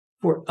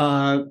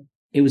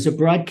it was a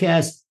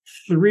broadcast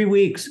 3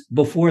 weeks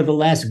before the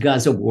last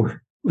Gaza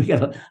war. We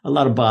got a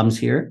lot of bombs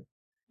here.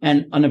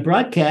 And on the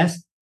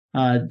broadcast,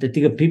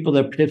 the people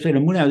that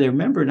participated in Munah, they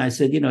remember, and I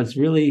said, it's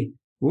really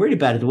worried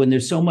about it. When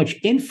there's so much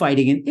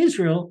infighting in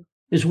Israel,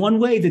 there's one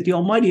way that the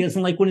Almighty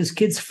doesn't like when his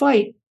kids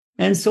fight.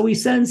 And so he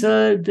sends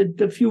a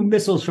few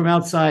missiles from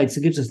outside. So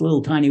it gives us a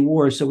little tiny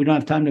war. So we don't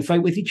have time to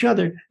fight with each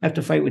other, have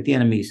to fight with the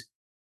enemies.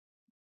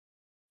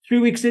 3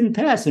 weeks didn't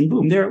pass, and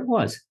boom, there it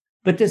was.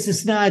 But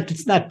it's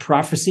not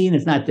prophecy, and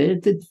it's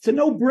a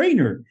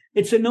no-brainer.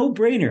 It's a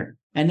no-brainer.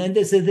 And then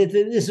this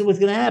is what's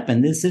going to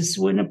happen. This is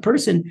when a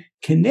person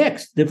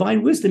connects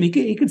divine wisdom,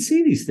 he can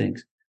see these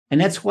things.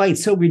 And that's why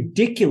it's so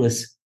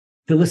ridiculous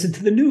to listen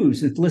to the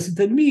news and to listen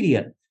to the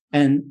media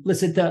and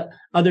listen to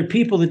other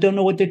people that don't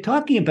know what they're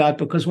talking about,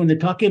 because when they're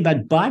talking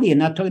about body and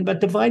not talking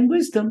about divine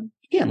wisdom,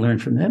 you can't learn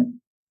from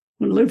them.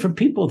 You learn from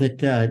people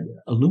that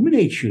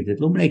illuminate you, that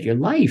illuminate your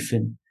life,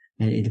 and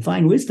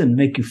divine wisdom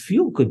make you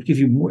feel good, give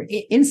you more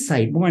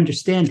insight, more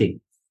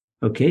understanding.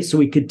 Okay, so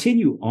we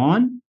continue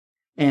on,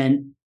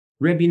 and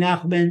Rabbi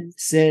Nachman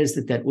says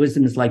that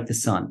wisdom is like the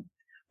sun.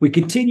 We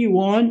continue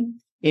on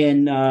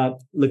in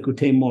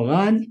Likutei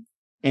Moran,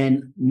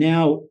 and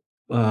now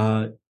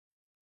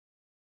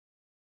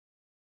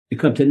we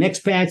come to the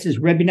next passage.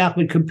 Rabbi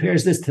Nachman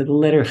compares this to the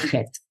letter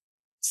Chet.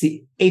 It's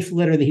the 8th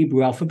letter of the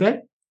Hebrew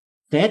alphabet,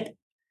 Chet.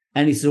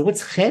 And he says,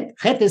 what's Chet?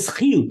 Chet is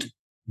Chiyut.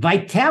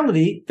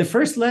 Vitality, the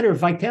first letter of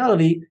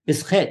vitality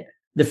is Chet.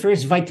 The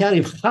first vitality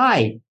of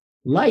Chai,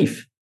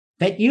 life,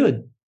 Bet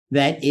Yud,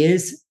 that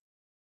is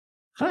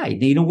Chai.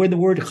 Now, you know where the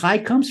word Chai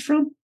comes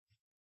from?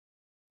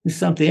 It's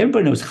something,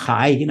 everybody knows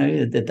Chai,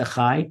 the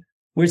Chai.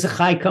 Where's the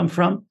Chai come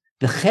from?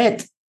 The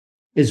Chet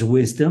is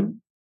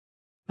wisdom.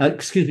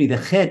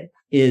 The Chet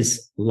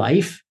is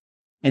life.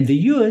 And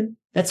the Yud,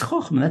 that's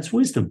Chochmah, that's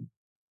wisdom.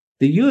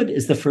 The Yud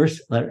is the first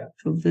letter,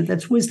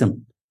 that's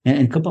wisdom.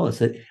 And Kabbalah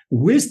said,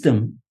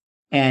 wisdom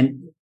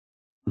and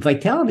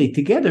vitality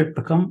together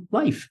become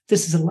life.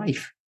 This is a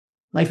life.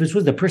 Life is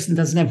wisdom. The person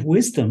doesn't have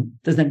wisdom,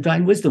 doesn't have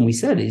divine wisdom. We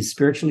said he's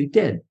spiritually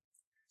dead.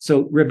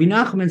 So Rabbi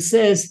Nachman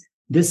says,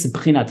 this is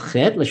B'chinat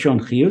Chet,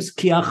 Lashon Chiyus,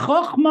 Ki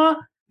HaChochma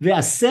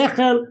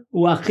ve'asechel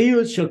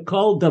u'achiyus shel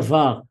kol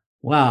davar.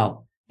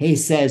 Wow. He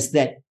says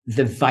that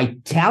the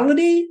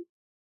vitality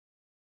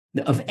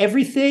of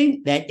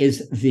everything, that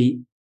is the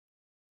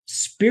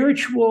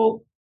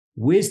spiritual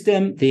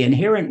wisdom, the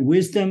inherent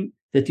wisdom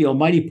that the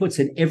Almighty puts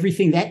in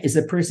everything, that is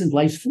a person's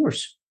life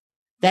force.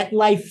 That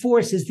life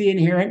force is the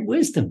inherent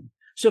wisdom.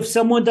 So if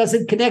someone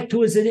doesn't connect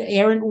to his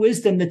inherent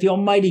wisdom that the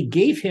Almighty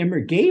gave him or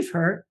gave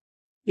her,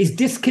 is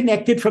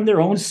disconnected from their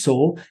own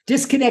soul,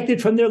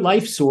 disconnected from their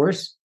life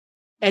source,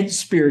 and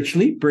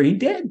spiritually brain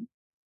dead.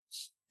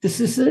 This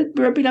is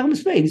Rabbi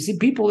Nachman's way. You see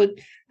people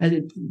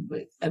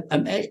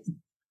that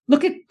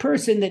look at a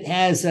person that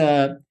has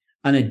an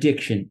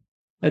addiction.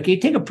 Okay,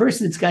 take a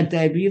person that's got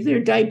diabetes. There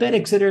are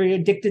diabetics that are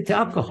addicted to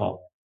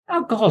alcohol.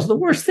 Alcohol is the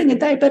worst thing a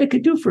diabetic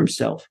could do for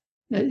himself.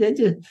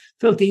 Yesterday,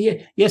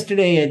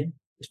 I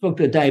spoke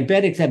to a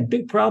diabetic, had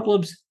big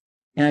problems,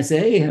 and I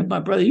said, "Hey, my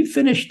brother, you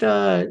finished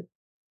with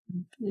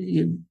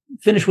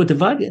the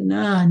vodka?"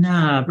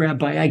 Nah,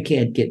 Rabbi, I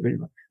can't get rid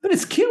of it. But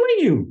it's killing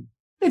you.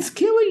 It's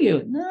killing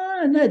you.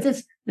 No,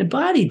 that's the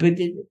body. But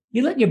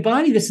you let your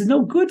body. This is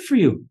no good for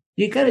you.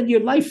 You got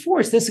your life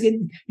force.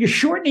 You're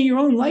shortening your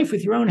own life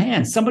with your own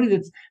hands. Somebody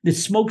that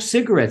smokes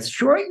cigarettes,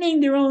 shortening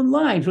their own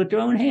lives with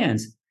their own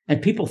hands.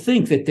 And people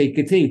think that they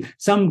could think.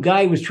 Some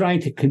guy was trying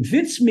to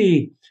convince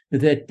me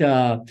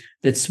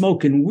that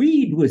smoking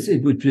weed was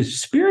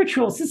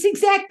spiritual. It's the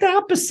exact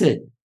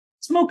opposite.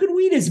 Smoking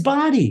weed is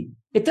body.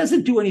 It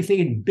doesn't do anything.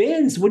 It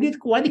bends. Why do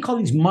they call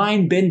these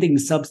mind-bending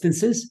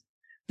substances?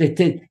 That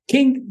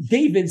King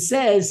David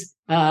says,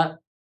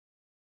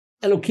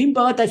 Elokim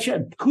ba'at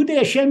Hashem, Kudei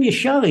Hashem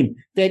Yesharim,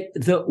 that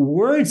the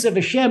words of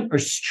Hashem are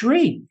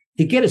straight.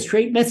 To get a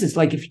straight message,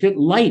 like if you take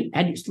light,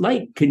 and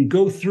light can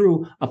go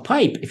through a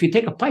pipe. If you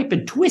take a pipe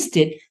and twist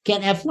it,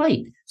 can't have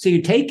light. So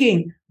you're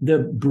taking the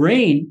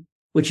brain,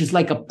 which is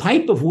like a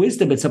pipe of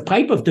wisdom, it's a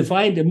pipe of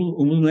divine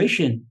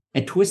illumination,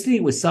 and twisting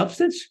it with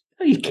substance.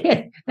 No, you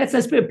can't.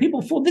 That's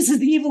people fool. This is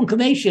the evil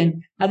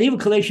inclination. How the evil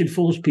inclination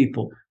fools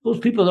people. Fools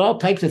people that all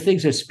types of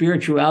things are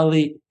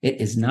spirituality.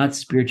 It is not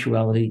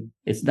spirituality.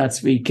 It's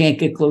not. You can't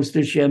get close to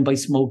Hashem by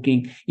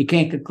smoking. You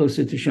can't get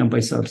closer to Hashem by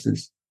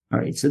substance. All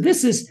right. So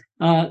this is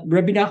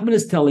Rabbi Nachman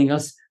is telling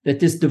us that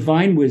this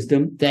divine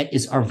wisdom, that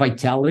is our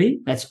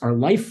vitality, that's our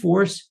life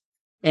force,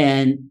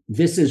 and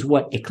this is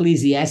what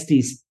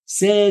Ecclesiastes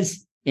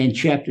says in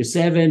chapter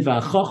 7.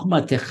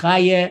 V'chochma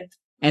techayeh,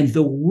 and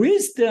the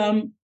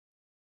wisdom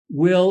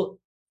will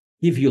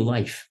give you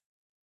life.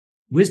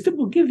 Wisdom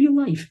will give you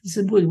life. This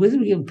is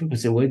wisdom. People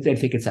say, "Well, I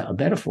think it's a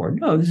metaphor."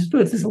 No,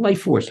 this is a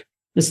life force.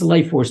 This is a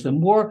life force. The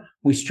more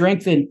we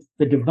strengthen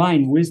the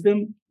divine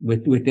wisdom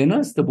within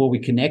us, the more we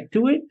connect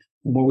to it,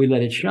 the more we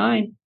let it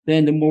shine,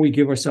 then the more we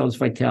give ourselves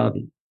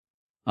vitality.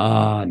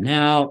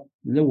 Now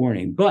the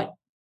warning. But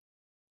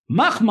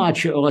מחמת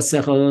שאור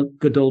השכל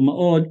גדול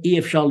מאוד, אי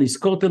אפשר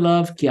לזכות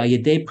אליו, כי על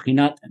ידי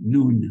בחינת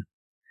נון.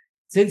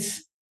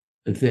 Since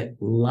the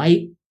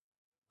light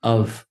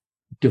of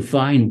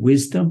divine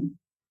wisdom,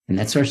 and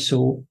that's our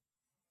soul,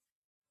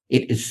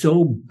 it is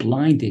so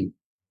blinding,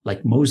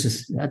 like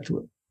Moses.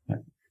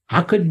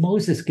 How could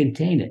Moses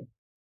contain it?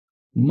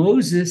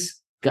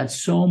 Moses got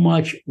so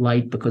much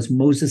light because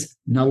Moses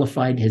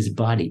nullified his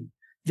body.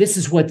 This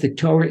is what the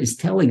Torah is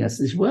telling us.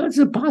 Well, it's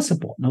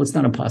impossible. No, it's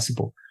not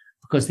impossible.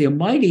 Because the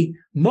Almighty,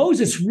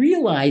 Moses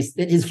realized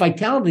that his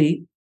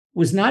vitality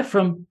was not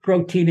from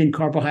protein and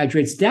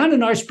carbohydrates. Down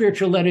in our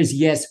spiritual letters,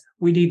 yes,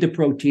 we need the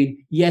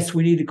protein. Yes,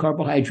 we need the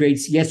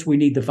carbohydrates. Yes, we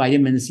need the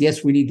vitamins.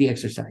 Yes, we need the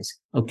exercise.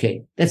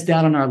 Okay, that's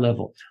down on our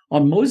level.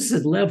 On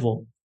Moses'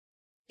 level,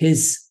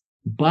 his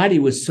body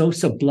was so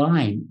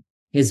sublime.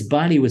 His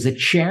body was a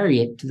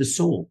chariot to the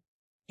soul.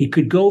 He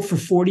could go for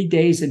 40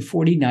 days and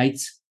 40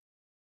 nights,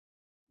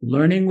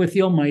 learning with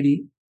the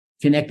Almighty,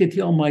 connected to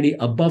the Almighty,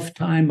 above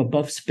time,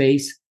 above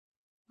space.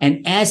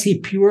 And as he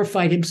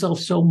purified himself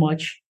so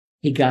much,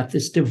 he got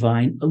this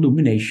divine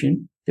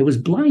illumination that was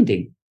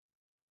blinding.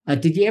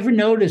 Did you ever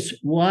notice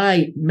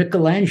why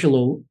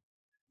Michelangelo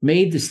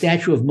made the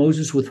statue of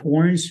Moses with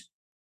horns?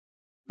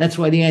 That's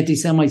why the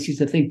anti-Semites used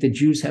to think the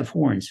Jews have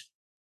horns.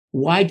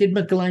 Why did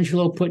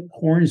Michelangelo put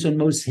horns on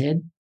Moses'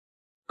 head?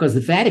 Because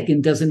the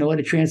Vatican doesn't know how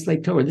to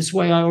translate Torah. This is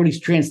why I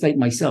always translate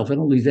myself. I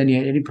don't use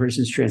any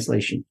person's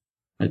translation.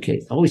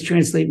 Okay, I always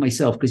translate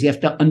myself because you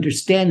have to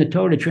understand the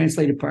Torah to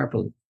translate it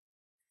properly.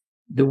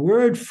 The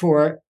word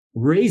for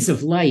rays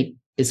of light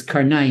is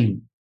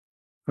karnaim.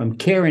 From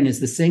Karen is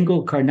the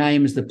single,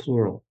 karnaim is the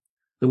plural.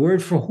 The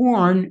word for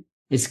horn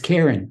is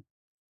Karen.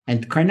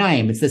 And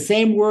karnaim, it's the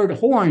same word,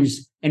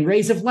 horns and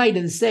rays of light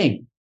are the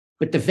same.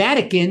 But the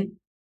Vatican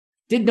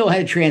didn't know how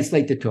to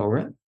translate the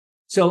Torah.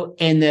 So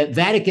in the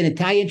Vatican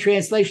Italian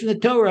translation of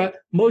the Torah,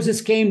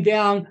 Moses came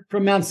down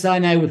from Mount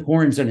Sinai with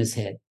horns on his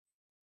head.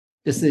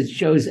 This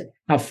shows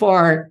how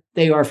far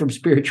they are from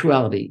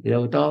spirituality. You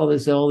know, with all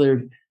this, all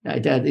their,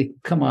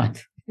 come on.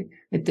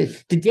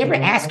 Did you ever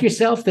ask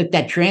yourself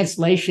that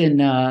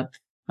translation,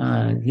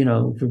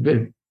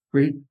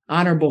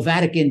 Honorable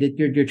Vatican, that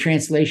your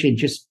translation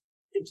just,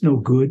 it's no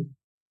good.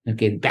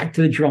 Okay, back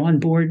to the drawing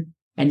board.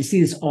 And you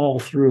see this all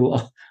through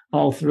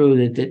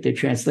the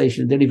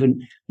translation. They don't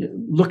even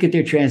look at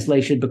their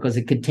translation because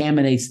it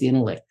contaminates the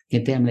intellect,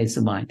 contaminates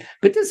the mind.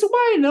 But this is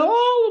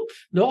why,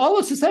 all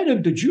of society,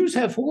 the Jews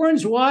have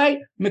horns. Why?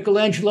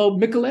 Michelangelo's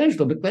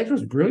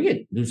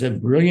brilliant. He was a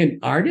brilliant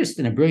artist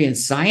and a brilliant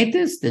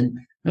scientist. And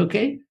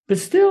okay, but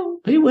still,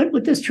 he went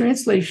with this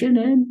translation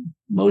and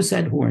Moses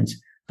had horns.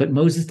 But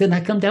Moses did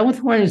not come down with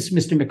horns,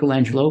 Mr.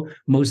 Michelangelo.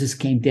 Moses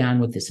came down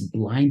with this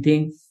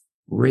blinding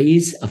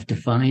rays of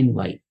divine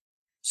light.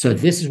 So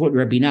this is what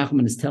Rabbi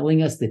Nachman is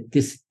telling us, that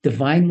this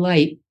divine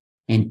light,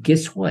 and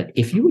guess what?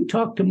 If you would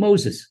talk to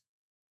Moses,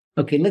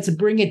 okay, let's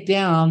bring it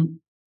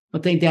down. I'll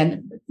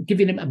give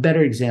you a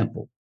better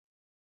example.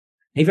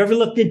 Have you ever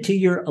looked into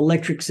your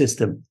electric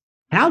system?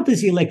 How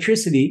does the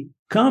electricity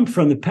come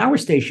from the power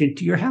station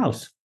to your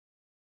house?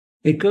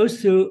 It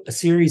goes through a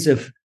series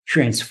of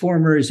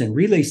transformers and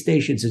relay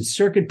stations and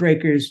circuit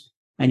breakers.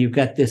 And you've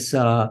got this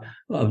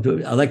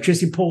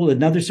electricity pole,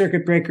 another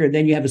circuit breaker, and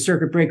then you have a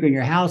circuit breaker in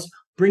your house,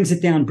 brings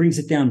it down, brings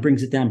it down,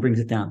 brings it down, brings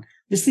it down.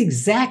 This is the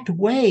exact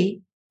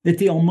way that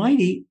the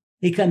Almighty,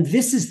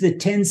 this is the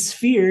 10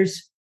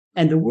 spheres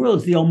and the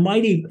worlds. The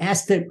Almighty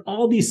has to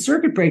all these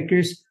circuit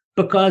breakers,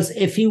 because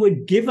if he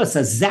would give us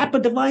a zap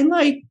of divine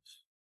light,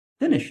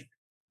 finished.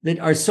 That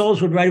our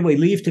souls would right away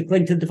leave to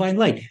cling to the divine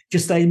light.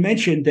 Just I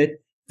mentioned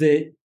that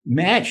the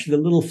match, the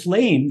little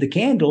flame, the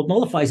candle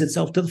nullifies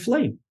itself to the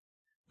flame.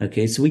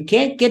 Okay, so we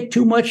can't get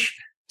too much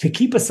to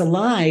keep us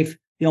alive.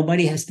 The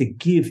Almighty has to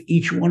give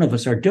each one of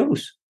us our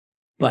dose,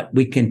 but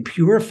we can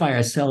purify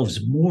ourselves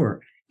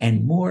more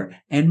and more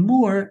and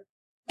more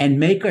and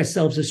make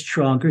ourselves a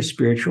stronger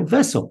spiritual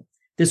vessel.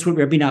 This is what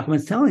Rabbi Nachman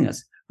is telling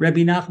us.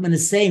 Rabbi Nachman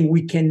is saying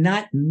we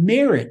cannot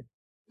merit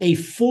a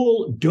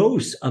full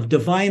dose of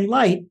divine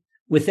light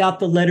without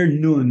the letter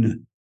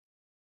Nun.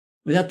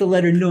 Without the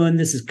letter Nun,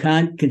 this is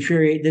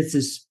contrary. This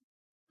is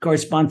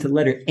correspond to the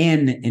letter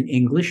N in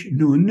English,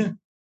 Nun.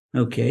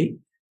 Okay,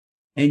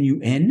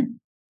 N-U-N.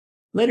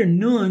 Letter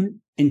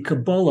Nun in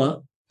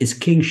Kabbalah is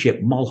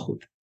kingship,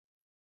 Malchut.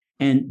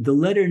 And the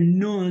letter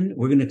Nun,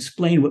 we're going to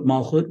explain what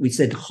Malchut. We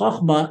said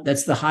Chochmah,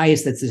 that's the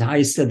highest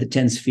of the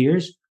 10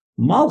 spheres.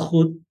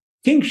 Malchut,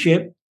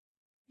 kingship,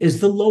 is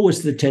the lowest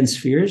of the 10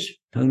 spheres,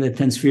 talking about the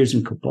 10 spheres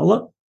in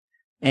Kabbalah.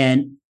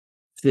 And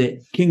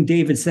the King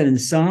David said in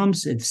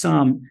Psalms, in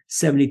Psalm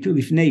 72,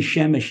 Lifnei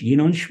Shemesh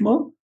Yinon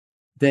Shmo,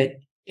 that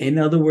in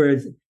other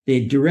words,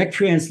 the direct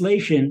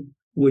translation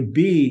would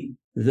be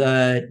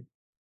that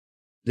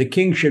the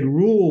king should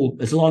rule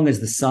as long as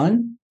the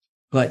sun,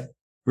 but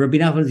Rabbi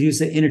Nachman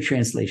used the inner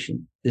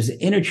translation. There's an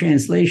inner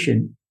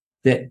translation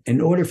that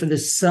in order for the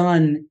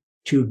sun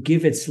to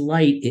give its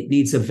light, it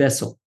needs a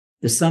vessel.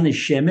 The sun is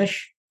Shemesh,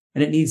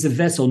 and it needs a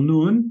vessel,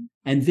 Nun,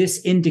 and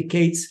this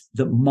indicates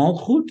the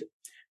Malchut,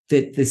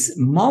 that this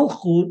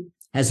Malchut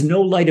has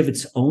no light of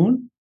its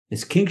own,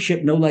 this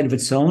kingship, no light of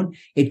its own.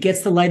 It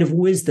gets the light of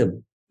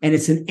wisdom, and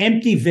it's an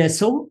empty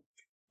vessel.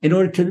 In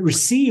order to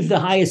receive the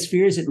highest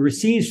spheres, it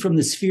receives from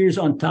the spheres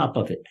on top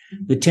of it.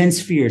 The 10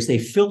 spheres, they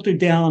filter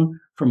down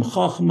from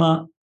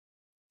Chochmah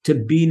to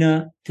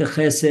Bina, to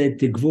Chesed,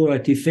 to Gvura,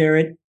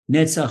 Tiferet,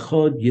 Netzach,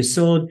 Chod,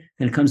 Yesod.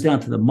 Then it comes down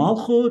to the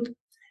Malchut,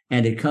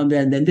 and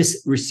then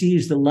this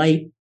receives the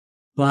light.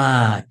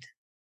 But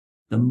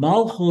the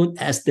Malchut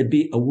has to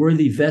be a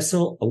worthy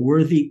vessel, a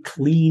worthy,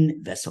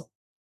 clean vessel.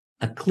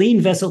 A clean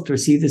vessel to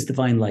receive this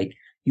divine light.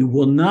 You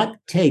will not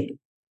take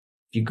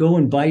if you go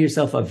and buy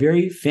yourself a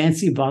very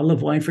fancy bottle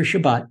of wine for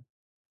Shabbat,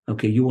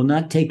 okay, you will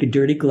not take a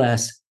dirty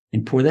glass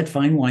and pour that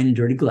fine wine in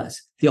dirty glass.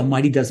 The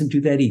Almighty doesn't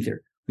do that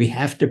either. We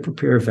have to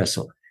prepare a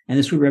vessel. And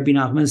this is what Rabbi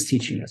Nachman is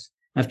teaching us.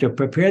 We have to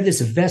prepare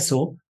this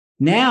vessel.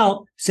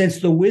 Now, since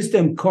the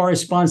wisdom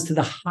corresponds to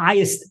the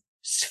highest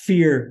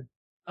sphere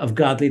of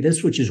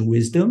godliness, which is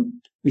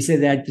wisdom, we say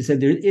that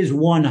there is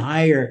one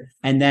higher,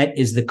 and that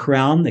is the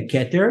crown, the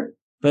Keter.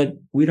 But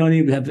we don't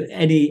even have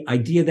any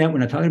idea of that. We're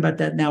not talking about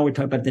that now. We're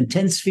talking about the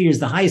 10 spheres.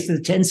 The highest of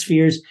the 10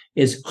 spheres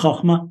is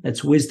Chokhmah,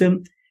 that's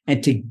wisdom.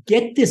 And to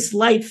get this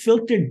light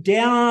filtered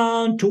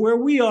down to where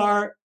we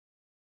are,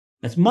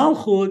 that's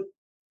Malchut,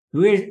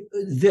 where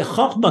the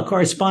Chokhmah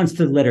corresponds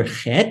to the letter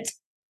Chet,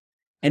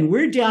 and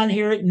we're down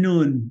here at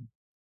Nun.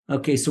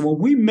 Okay, so when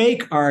we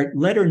make our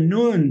letter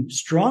Nun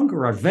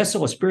stronger, our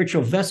vessel, a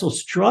spiritual vessel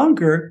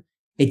stronger,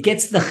 it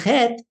gets the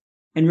Chet,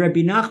 and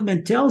Rabbi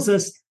Nachman tells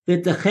us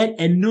that the Chet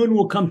and Nun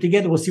will come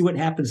together. We'll see what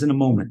happens in a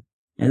moment.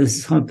 And this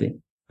is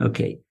something.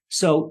 Okay,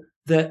 so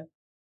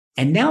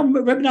and now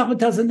Rabbi Nachman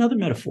tells another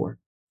metaphor.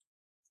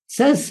 It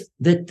says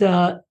that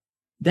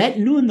that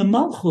Nun, the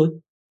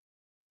Malchut,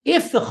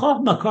 if the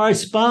Chokhmah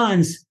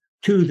corresponds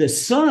to the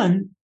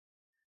sun,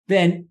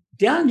 then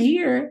down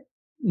here,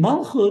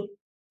 Malchut,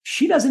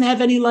 she doesn't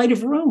have any light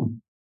of her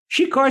own.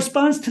 She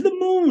corresponds to the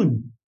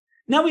moon.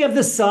 Now we have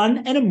the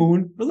sun and a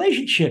moon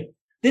relationship.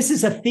 This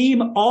is a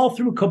theme all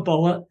through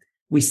Kabbalah.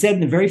 We said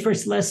in the very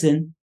first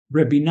lesson,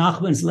 Rabbi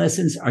Nachman's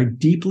lessons are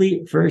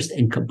deeply versed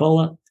in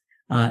Kabbalah.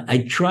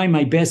 I try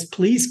my best.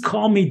 Please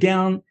call me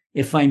down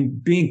if I'm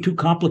being too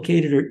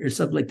complicated or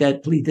something like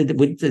that. Please,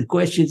 with the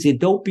questions,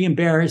 don't be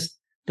embarrassed.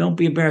 Don't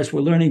be embarrassed.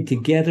 We're learning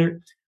together,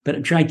 but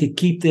I'm trying to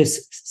keep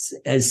this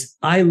as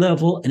eye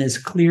level and as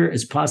clear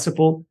as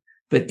possible.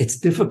 But it's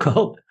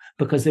difficult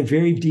because they're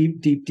very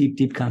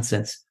deep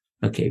concepts.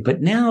 Okay,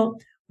 but now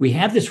we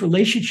have this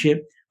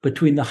relationship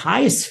between the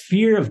highest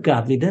sphere of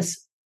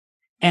godliness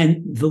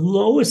and the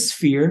lowest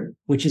sphere,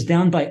 which is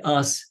down by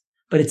us,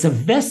 but it's a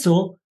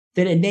vessel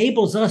that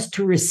enables us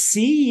to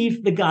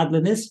receive the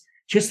godliness,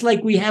 just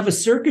like we have a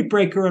circuit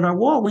breaker on our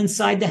wall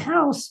inside the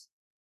house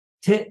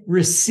to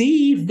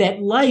receive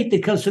that light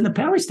that comes from the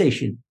power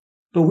station.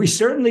 But we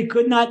certainly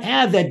could not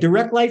have that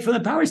direct light from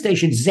the power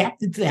station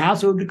zapped into the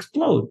house or it would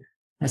explode.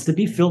 It has to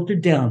be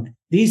filtered down.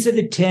 These are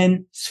the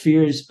 10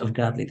 spheres of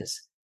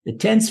godliness. The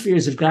 10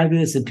 spheres of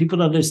godliness, and people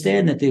don't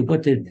understand that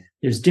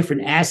there's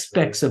different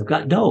aspects of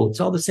God. No, it's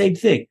all the same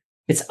thing.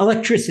 It's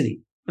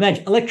electricity.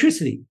 Imagine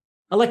electricity.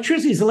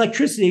 Electricity is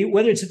electricity,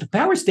 whether it's at the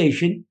power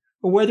station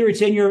or whether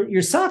it's in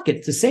your socket.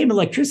 It's the same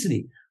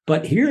electricity.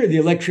 But here, the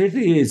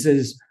electricity is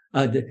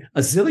a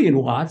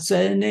zillion watts,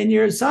 and in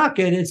your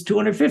socket, it's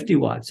 250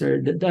 watts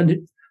or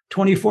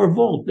 24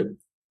 volt.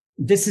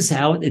 This is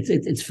how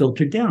it's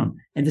filtered down.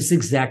 And this is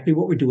exactly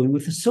what we're doing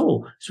with the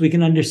soul. So we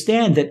can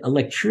understand that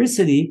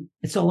electricity,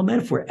 it's all a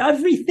metaphor.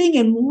 Everything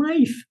in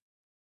life,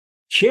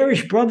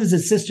 cherished brothers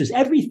and sisters,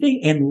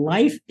 everything in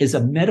life is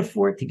a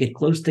metaphor to get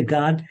close to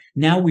God.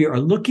 Now we are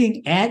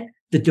looking at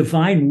the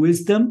divine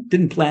wisdom.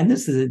 Didn't plan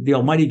this. The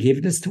Almighty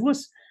gave this to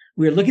us.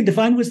 We are looking at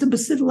divine wisdom, but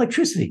still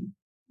electricity.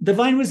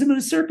 Divine wisdom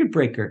is a circuit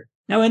breaker.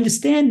 Now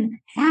understand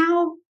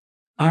how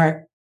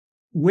our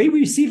way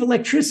we receive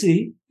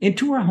electricity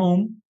into our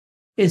home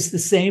is the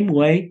same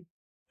way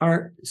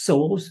our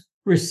souls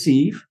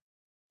receive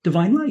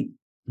divine light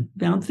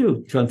down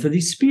through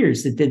these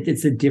spheres.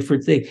 It's a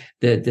different thing.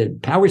 The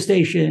power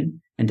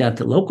station and down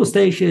to local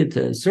station,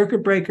 to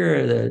circuit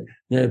breaker,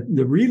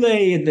 the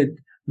relay, and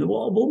the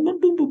wall, boom, boom,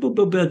 boom, boom,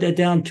 boom, boom,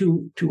 down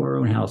to our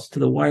own house, to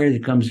the wire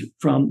that comes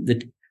from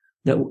the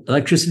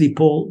electricity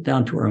pole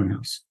down to our own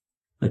house.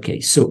 Okay,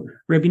 so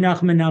Rabbi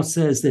Nachman now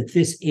says that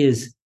this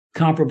is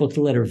comparable to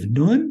the letter of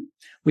Nun.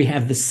 We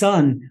have the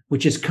sun,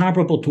 which is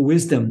comparable to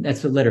wisdom.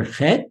 That's the letter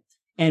Chet.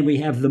 And we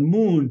have the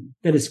moon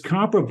that is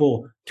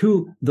comparable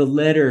to the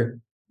letter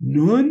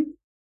Nun,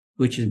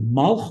 which is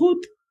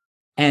Malchut.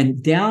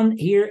 And down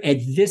here at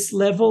this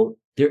level,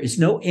 there is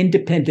no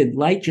independent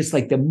light, just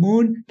like the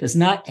moon does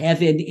not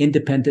have any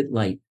independent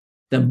light.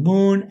 The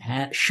moon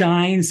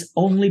shines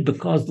only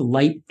because the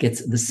light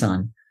gets the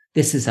sun.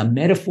 This is a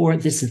metaphor.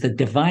 This is the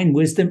divine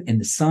wisdom in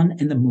the sun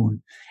and the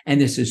moon.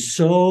 And this is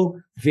so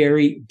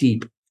very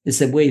deep. It's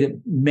the way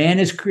that man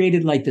is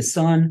created like the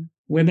sun,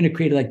 women are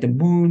created like the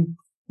moon.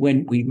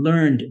 When we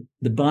learned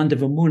the bond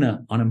of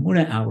Amunah on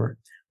Amunah Hour,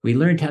 we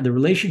learned how the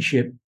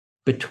relationship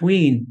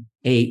between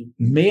a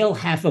male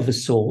half of a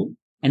soul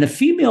and a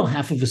female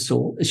half of a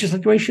soul is just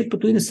like the relationship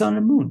between the sun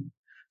and moon.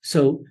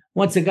 So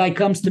once a guy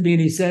comes to me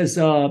and he says,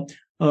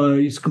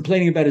 he's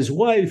complaining about his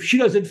wife, she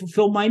doesn't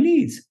fulfill my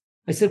needs.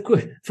 I said,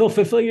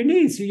 fulfill your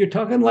needs. You're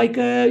talking like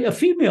a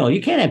female.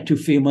 You can't have two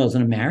females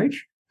in a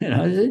marriage. You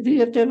know,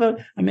 you have to have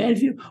a man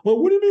view. Well,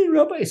 what do you mean,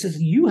 Rabbi? He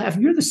says,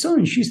 you're the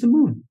sun, she's the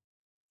moon.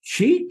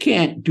 She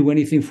can't do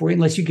anything for you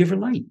unless you give her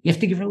light. You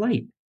have to give her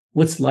light.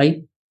 What's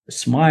light? A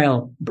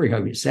smile, bring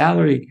up your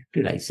salary,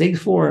 do nice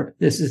things for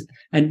her.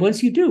 And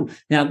once you do,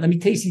 now let me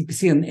tell you, you can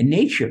see in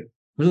nature,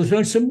 we'll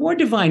learn some more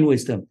divine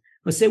wisdom.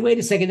 We'll say, wait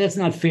a second, that's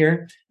not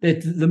fair.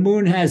 That the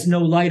moon has no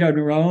light on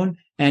her own,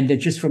 And that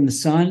just from the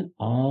sun.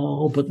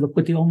 Oh, but look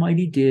what the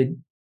Almighty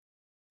did.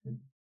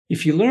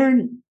 If you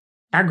learn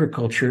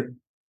agriculture,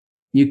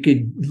 you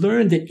could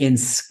learn that in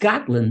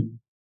Scotland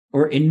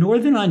or in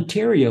Northern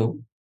Ontario,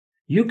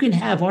 you can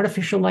have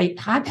artificial light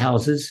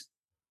hothouses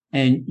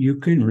and you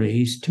can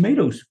raise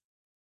tomatoes.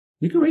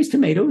 You can raise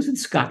tomatoes in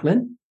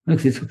Scotland.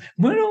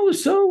 Well,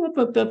 so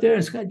up there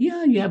in Scotland,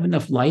 yeah, you have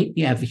enough light,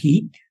 you have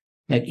heat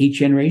at each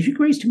generation, you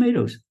can raise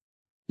tomatoes.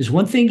 There's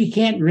one thing you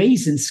can't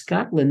raise in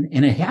Scotland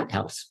in a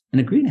hothouse, in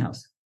a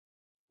greenhouse,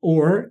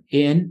 or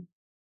in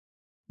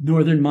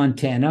northern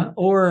Montana,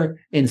 or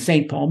in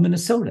St. Paul,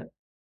 Minnesota.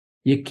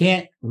 You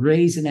can't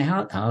raise in a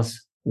hothouse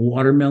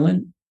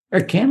watermelon or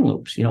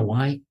cantaloupes. You know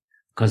why?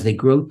 Because they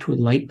grow to a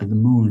light of the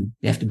moon.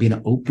 They have to be in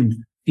an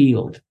open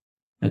field.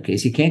 Okay,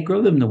 so you can't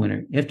grow them in the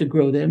winter. You have to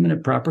grow them in a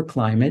proper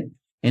climate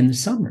in the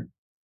summer.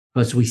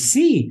 Because we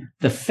see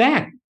the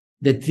fact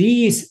that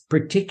these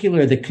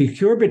particular, the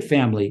cucurbit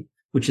family,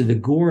 which are the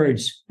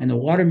gourds and the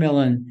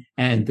watermelon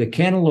and the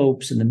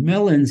cantaloupes and the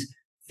melons,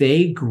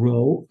 they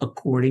grow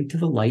according to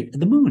the light of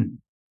the moon.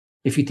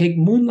 If you take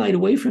moonlight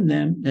away from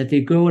them, that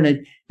they grow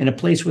in a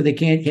place where they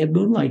can't have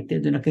moonlight, they're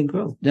not going to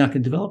grow. They're not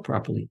going to develop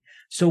properly.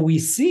 So we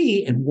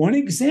see in one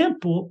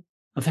example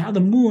of how the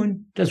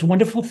moon does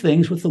wonderful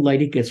things with the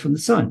light it gets from the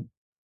sun.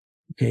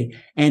 Okay,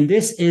 and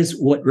this is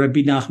what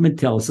Rabbi Nachman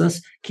tells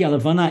us: Ki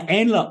alavana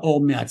ein la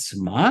or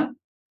me'atzma,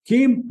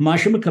 ki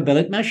masha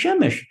mekabelet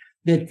me'ashemesh.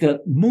 That the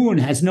moon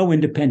has no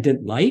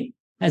independent light,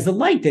 has the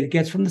light that it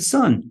gets from the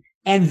sun,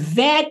 and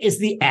that is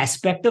the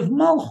aspect of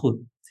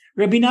Malchut.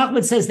 Rabbi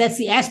Nachman says that's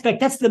the aspect,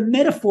 that's the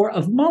metaphor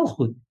of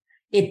Malchut.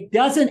 It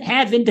doesn't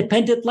have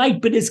independent light,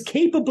 but is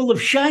capable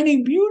of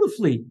shining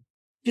beautifully.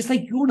 Just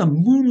like you on a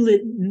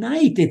moonlit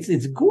night.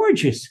 It's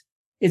gorgeous.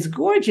 It's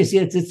gorgeous.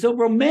 It's so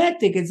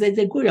romantic. It's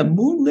a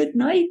moonlit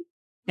night.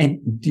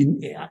 And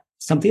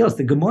something else,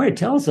 the Gemara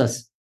tells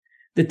us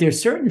that there's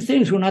certain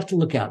things we're not to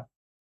look at.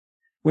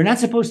 We're not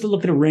supposed to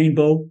look at a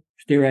rainbow,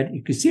 stare at it.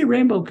 You can see a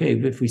rainbow, okay.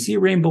 But if we see a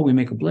rainbow, we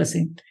make a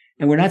blessing.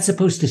 And we're not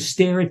supposed to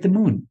stare at the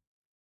moon,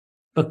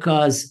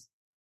 because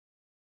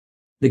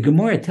the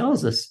Gemara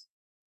tells us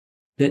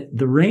that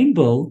the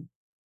rainbow,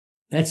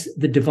 that's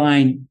the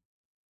divine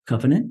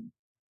covenant.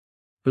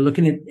 We're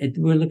looking at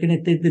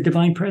the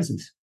divine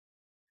presence.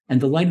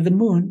 And the light of the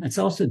moon, that's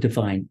also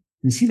divine.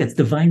 And see, that's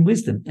divine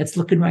wisdom. That's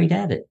looking right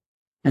at it.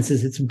 And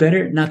says it's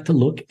better not to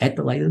look at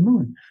the light of the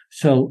moon.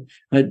 So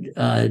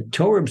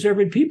Torah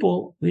observant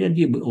people,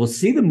 we'll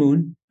see the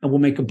moon and we'll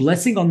make a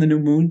blessing on the new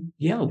moon.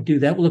 Yeah, we'll do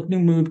that. We'll look at the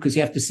new moon because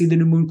you have to see the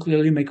new moon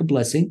clearly and make a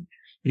blessing.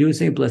 We do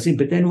say a blessing,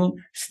 but then we'll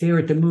stare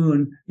at the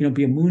moon,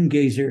 be a moon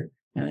gazer.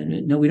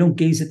 No, we don't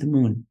gaze at the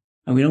moon.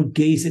 And we don't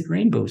gaze at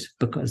rainbows,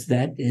 because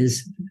that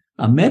is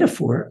a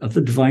metaphor of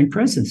the divine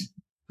presence.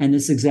 And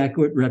it's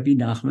exactly what Rabbi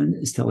Nachman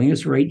is telling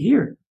us right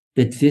here,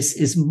 that this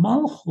is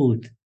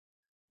Malchut.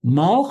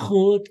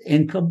 Malchut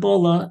in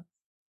Kabbalah,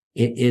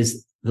 it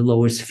is the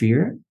lower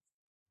sphere,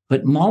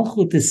 but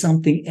Malchut is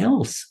something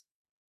else.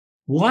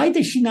 Why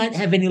does she not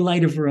have any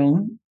light of her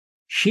own?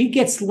 She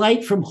gets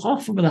light from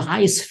Chachma, the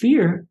highest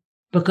sphere,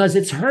 because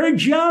it's her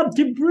job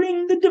to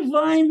bring the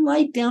divine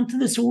light down to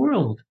this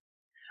world.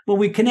 When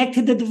we connect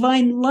to the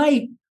divine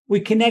light, we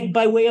connect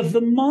by way of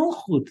the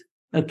Malchut.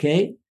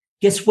 Okay?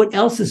 Guess what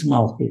else is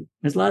Malchut?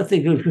 There's a lot of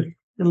things to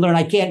learn.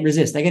 I can't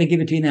resist. I got to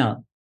give it to you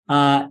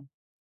now.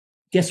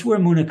 Guess where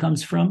Emunah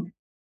comes from?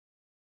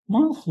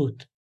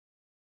 Malchut.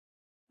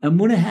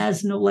 Emunah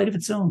has no light of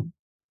its own.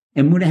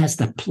 Emunah has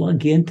to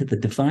plug into the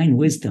divine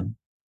wisdom.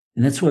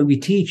 And that's why we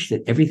teach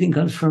that everything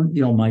comes from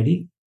the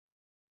Almighty.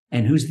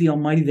 And who's the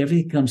Almighty?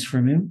 Everything comes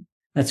from Him.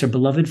 That's our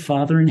beloved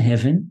Father in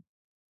heaven.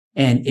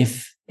 And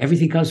if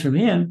everything comes from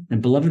Him,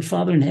 and beloved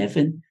Father in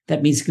heaven,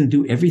 that means He's going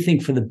to do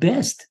everything for the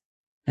best.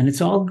 And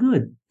it's all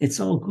good. It's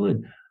all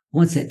good.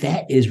 Once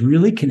that is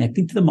really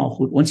connecting to the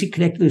Malchut, once you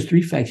connect to those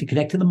three facts, you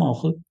connect to the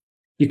Malchut,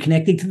 you're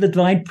connecting to the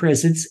divine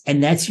presence,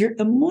 and that's your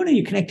Emunah.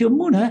 You connect to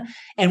Emunah.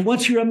 And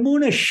once your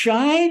Emunah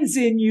shines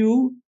in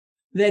you,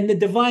 then the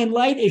divine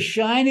light is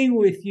shining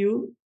with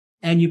you,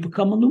 and you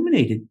become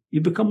illuminated.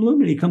 You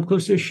come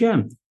close to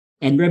Hashem.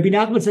 And Rabbi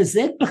Nachman says,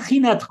 Zet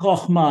bechinat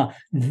chochma.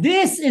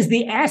 This is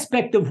the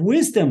aspect of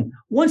wisdom.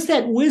 Once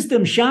that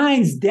wisdom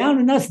shines down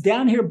in us,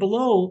 down here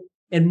below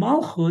in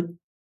Malchut,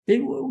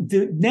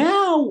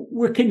 now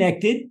we're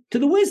connected to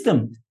the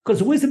wisdom, because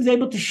the wisdom is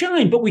able to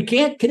shine. But we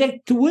can't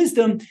connect to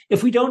wisdom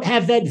if we don't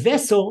have that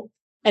vessel.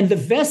 And the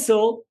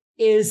vessel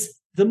is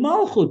the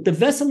Malchut. The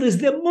vessel is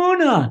the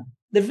Emunah.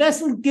 The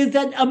vessel gives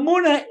that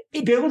Emunah,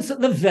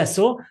 the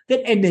vessel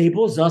that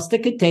enables us to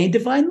contain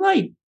divine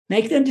light. Now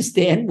you can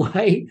understand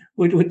why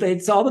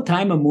it's all the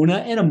time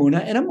Emunah and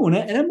Emunah and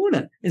Emunah and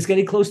Emunah. It's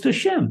getting close to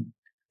Hashem.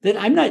 That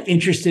I'm not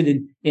interested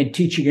in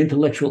teaching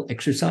intellectual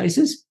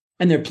exercises.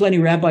 And there are plenty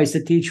of rabbis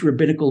that teach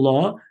rabbinical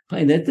law,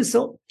 and that this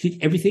teach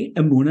everything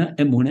Emunah,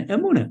 Emunah,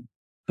 Emunah.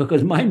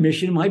 Because my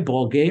mission, my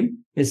ball game,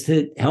 is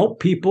to help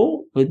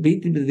people,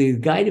 be the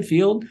guide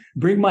field,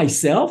 bring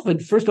myself,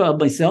 and first of all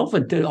myself,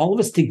 and all of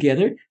us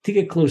together to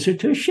get closer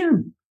to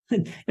Hashem.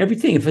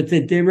 everything. If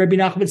the Rabbi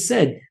Nachman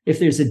said, if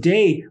there's a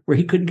day where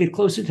he couldn't get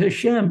closer to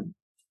Hashem,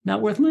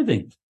 not worth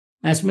living.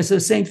 Ask myself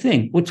the same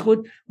thing. What's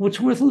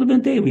worth living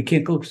a day? We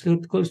can't go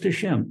close to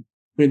Hashem.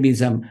 But it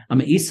means I'm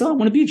an Esau. I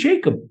want to be a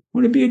Jacob. I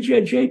want to be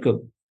a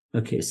Jacob.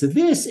 Okay, so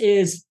this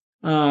is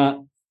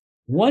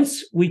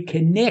once we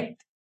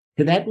connect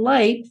to that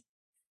light,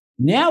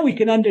 now we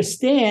can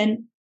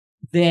understand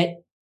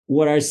that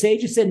what our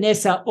sages said,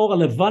 Nesa ora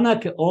levana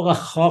ke ora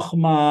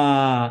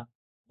chochma.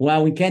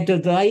 Well, we can't do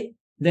the light.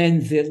 Then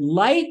the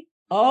light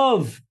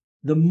of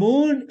the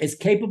moon is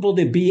capable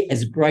to be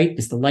as bright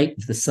as the light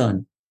of the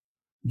sun.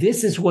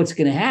 This is what's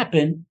going to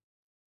happen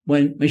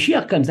when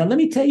Mashiach comes. Now, let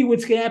me tell you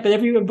what's going to happen.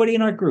 Everybody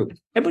in our group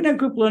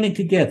learning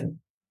together.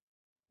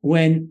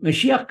 When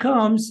Mashiach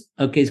comes,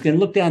 okay, he's going to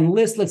look down the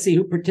list. Let's see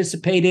who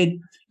participated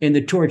in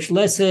the torch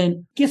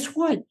lesson. Guess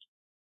what?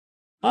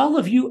 All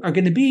of you are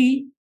going to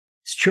be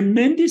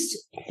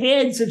tremendous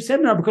heads of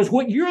seminar, because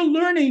what you're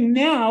learning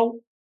now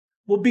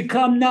will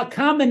become not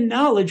common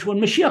knowledge when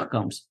Mashiach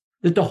comes.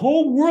 That the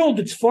whole world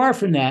that's far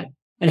from that,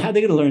 and how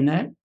they're going to learn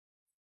that?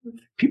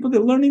 People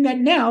that are learning that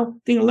now,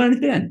 they're going to learn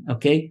it then.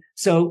 Okay,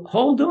 so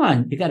hold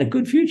on. You got a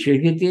good future.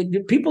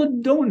 People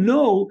don't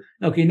know.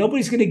 Okay,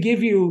 nobody's going to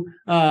give you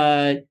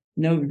a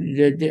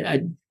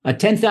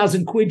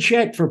 10,000 quid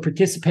check for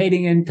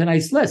participating in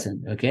tonight's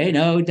lesson. Okay,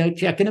 no, don't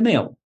check in the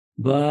mail.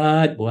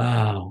 But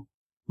wow,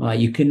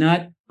 you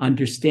cannot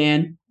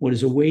understand what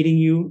is awaiting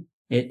you.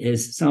 It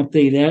is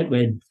something that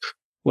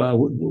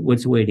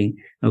what's waiting.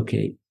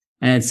 Okay,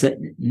 and so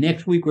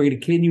next week we're going to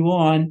continue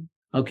on.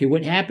 Okay,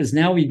 what happens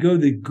now? We go to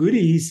the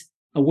goodies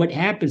of what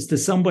happens to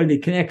somebody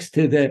that connects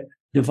to the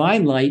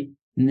divine light.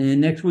 And then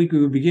next week we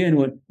will begin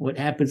what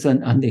happens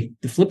on the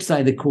flip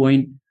side of the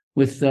coin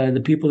with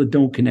the people that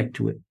don't connect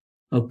to it.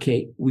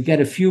 Okay, we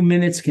got a few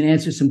minutes, can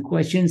answer some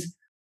questions.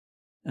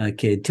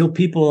 Okay, till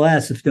people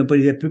ask, if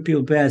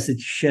people ask,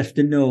 it's just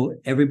to know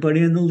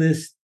everybody on the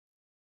list.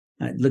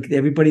 Look at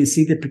everybody and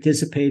see they're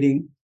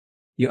participating.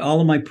 You're all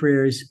of my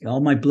prayers,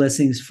 all my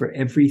blessings for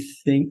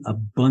everything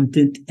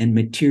abundant and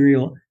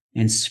material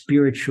and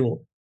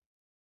spiritual,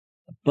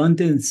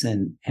 abundance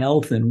and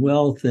health and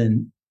wealth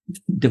and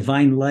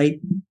divine light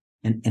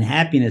and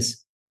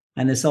happiness.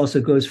 And this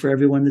also goes for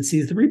everyone that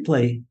sees the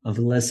replay of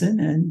the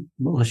lesson. And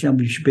Hashem,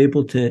 we should be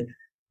able to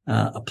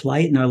apply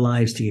it in our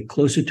lives to get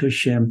closer to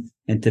Hashem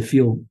and to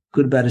feel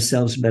good about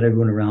ourselves, about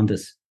everyone around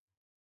us.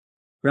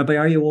 Rabbi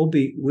Aryeh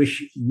Wolbe,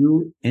 wish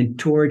you and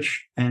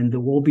Torch and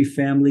the Wolbe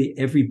family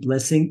every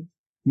blessing.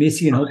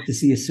 Miss you and hope to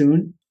see you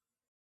soon.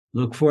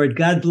 Look forward.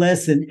 God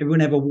bless, and everyone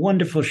have a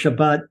wonderful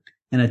Shabbat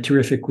and a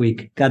terrific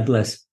week. God bless.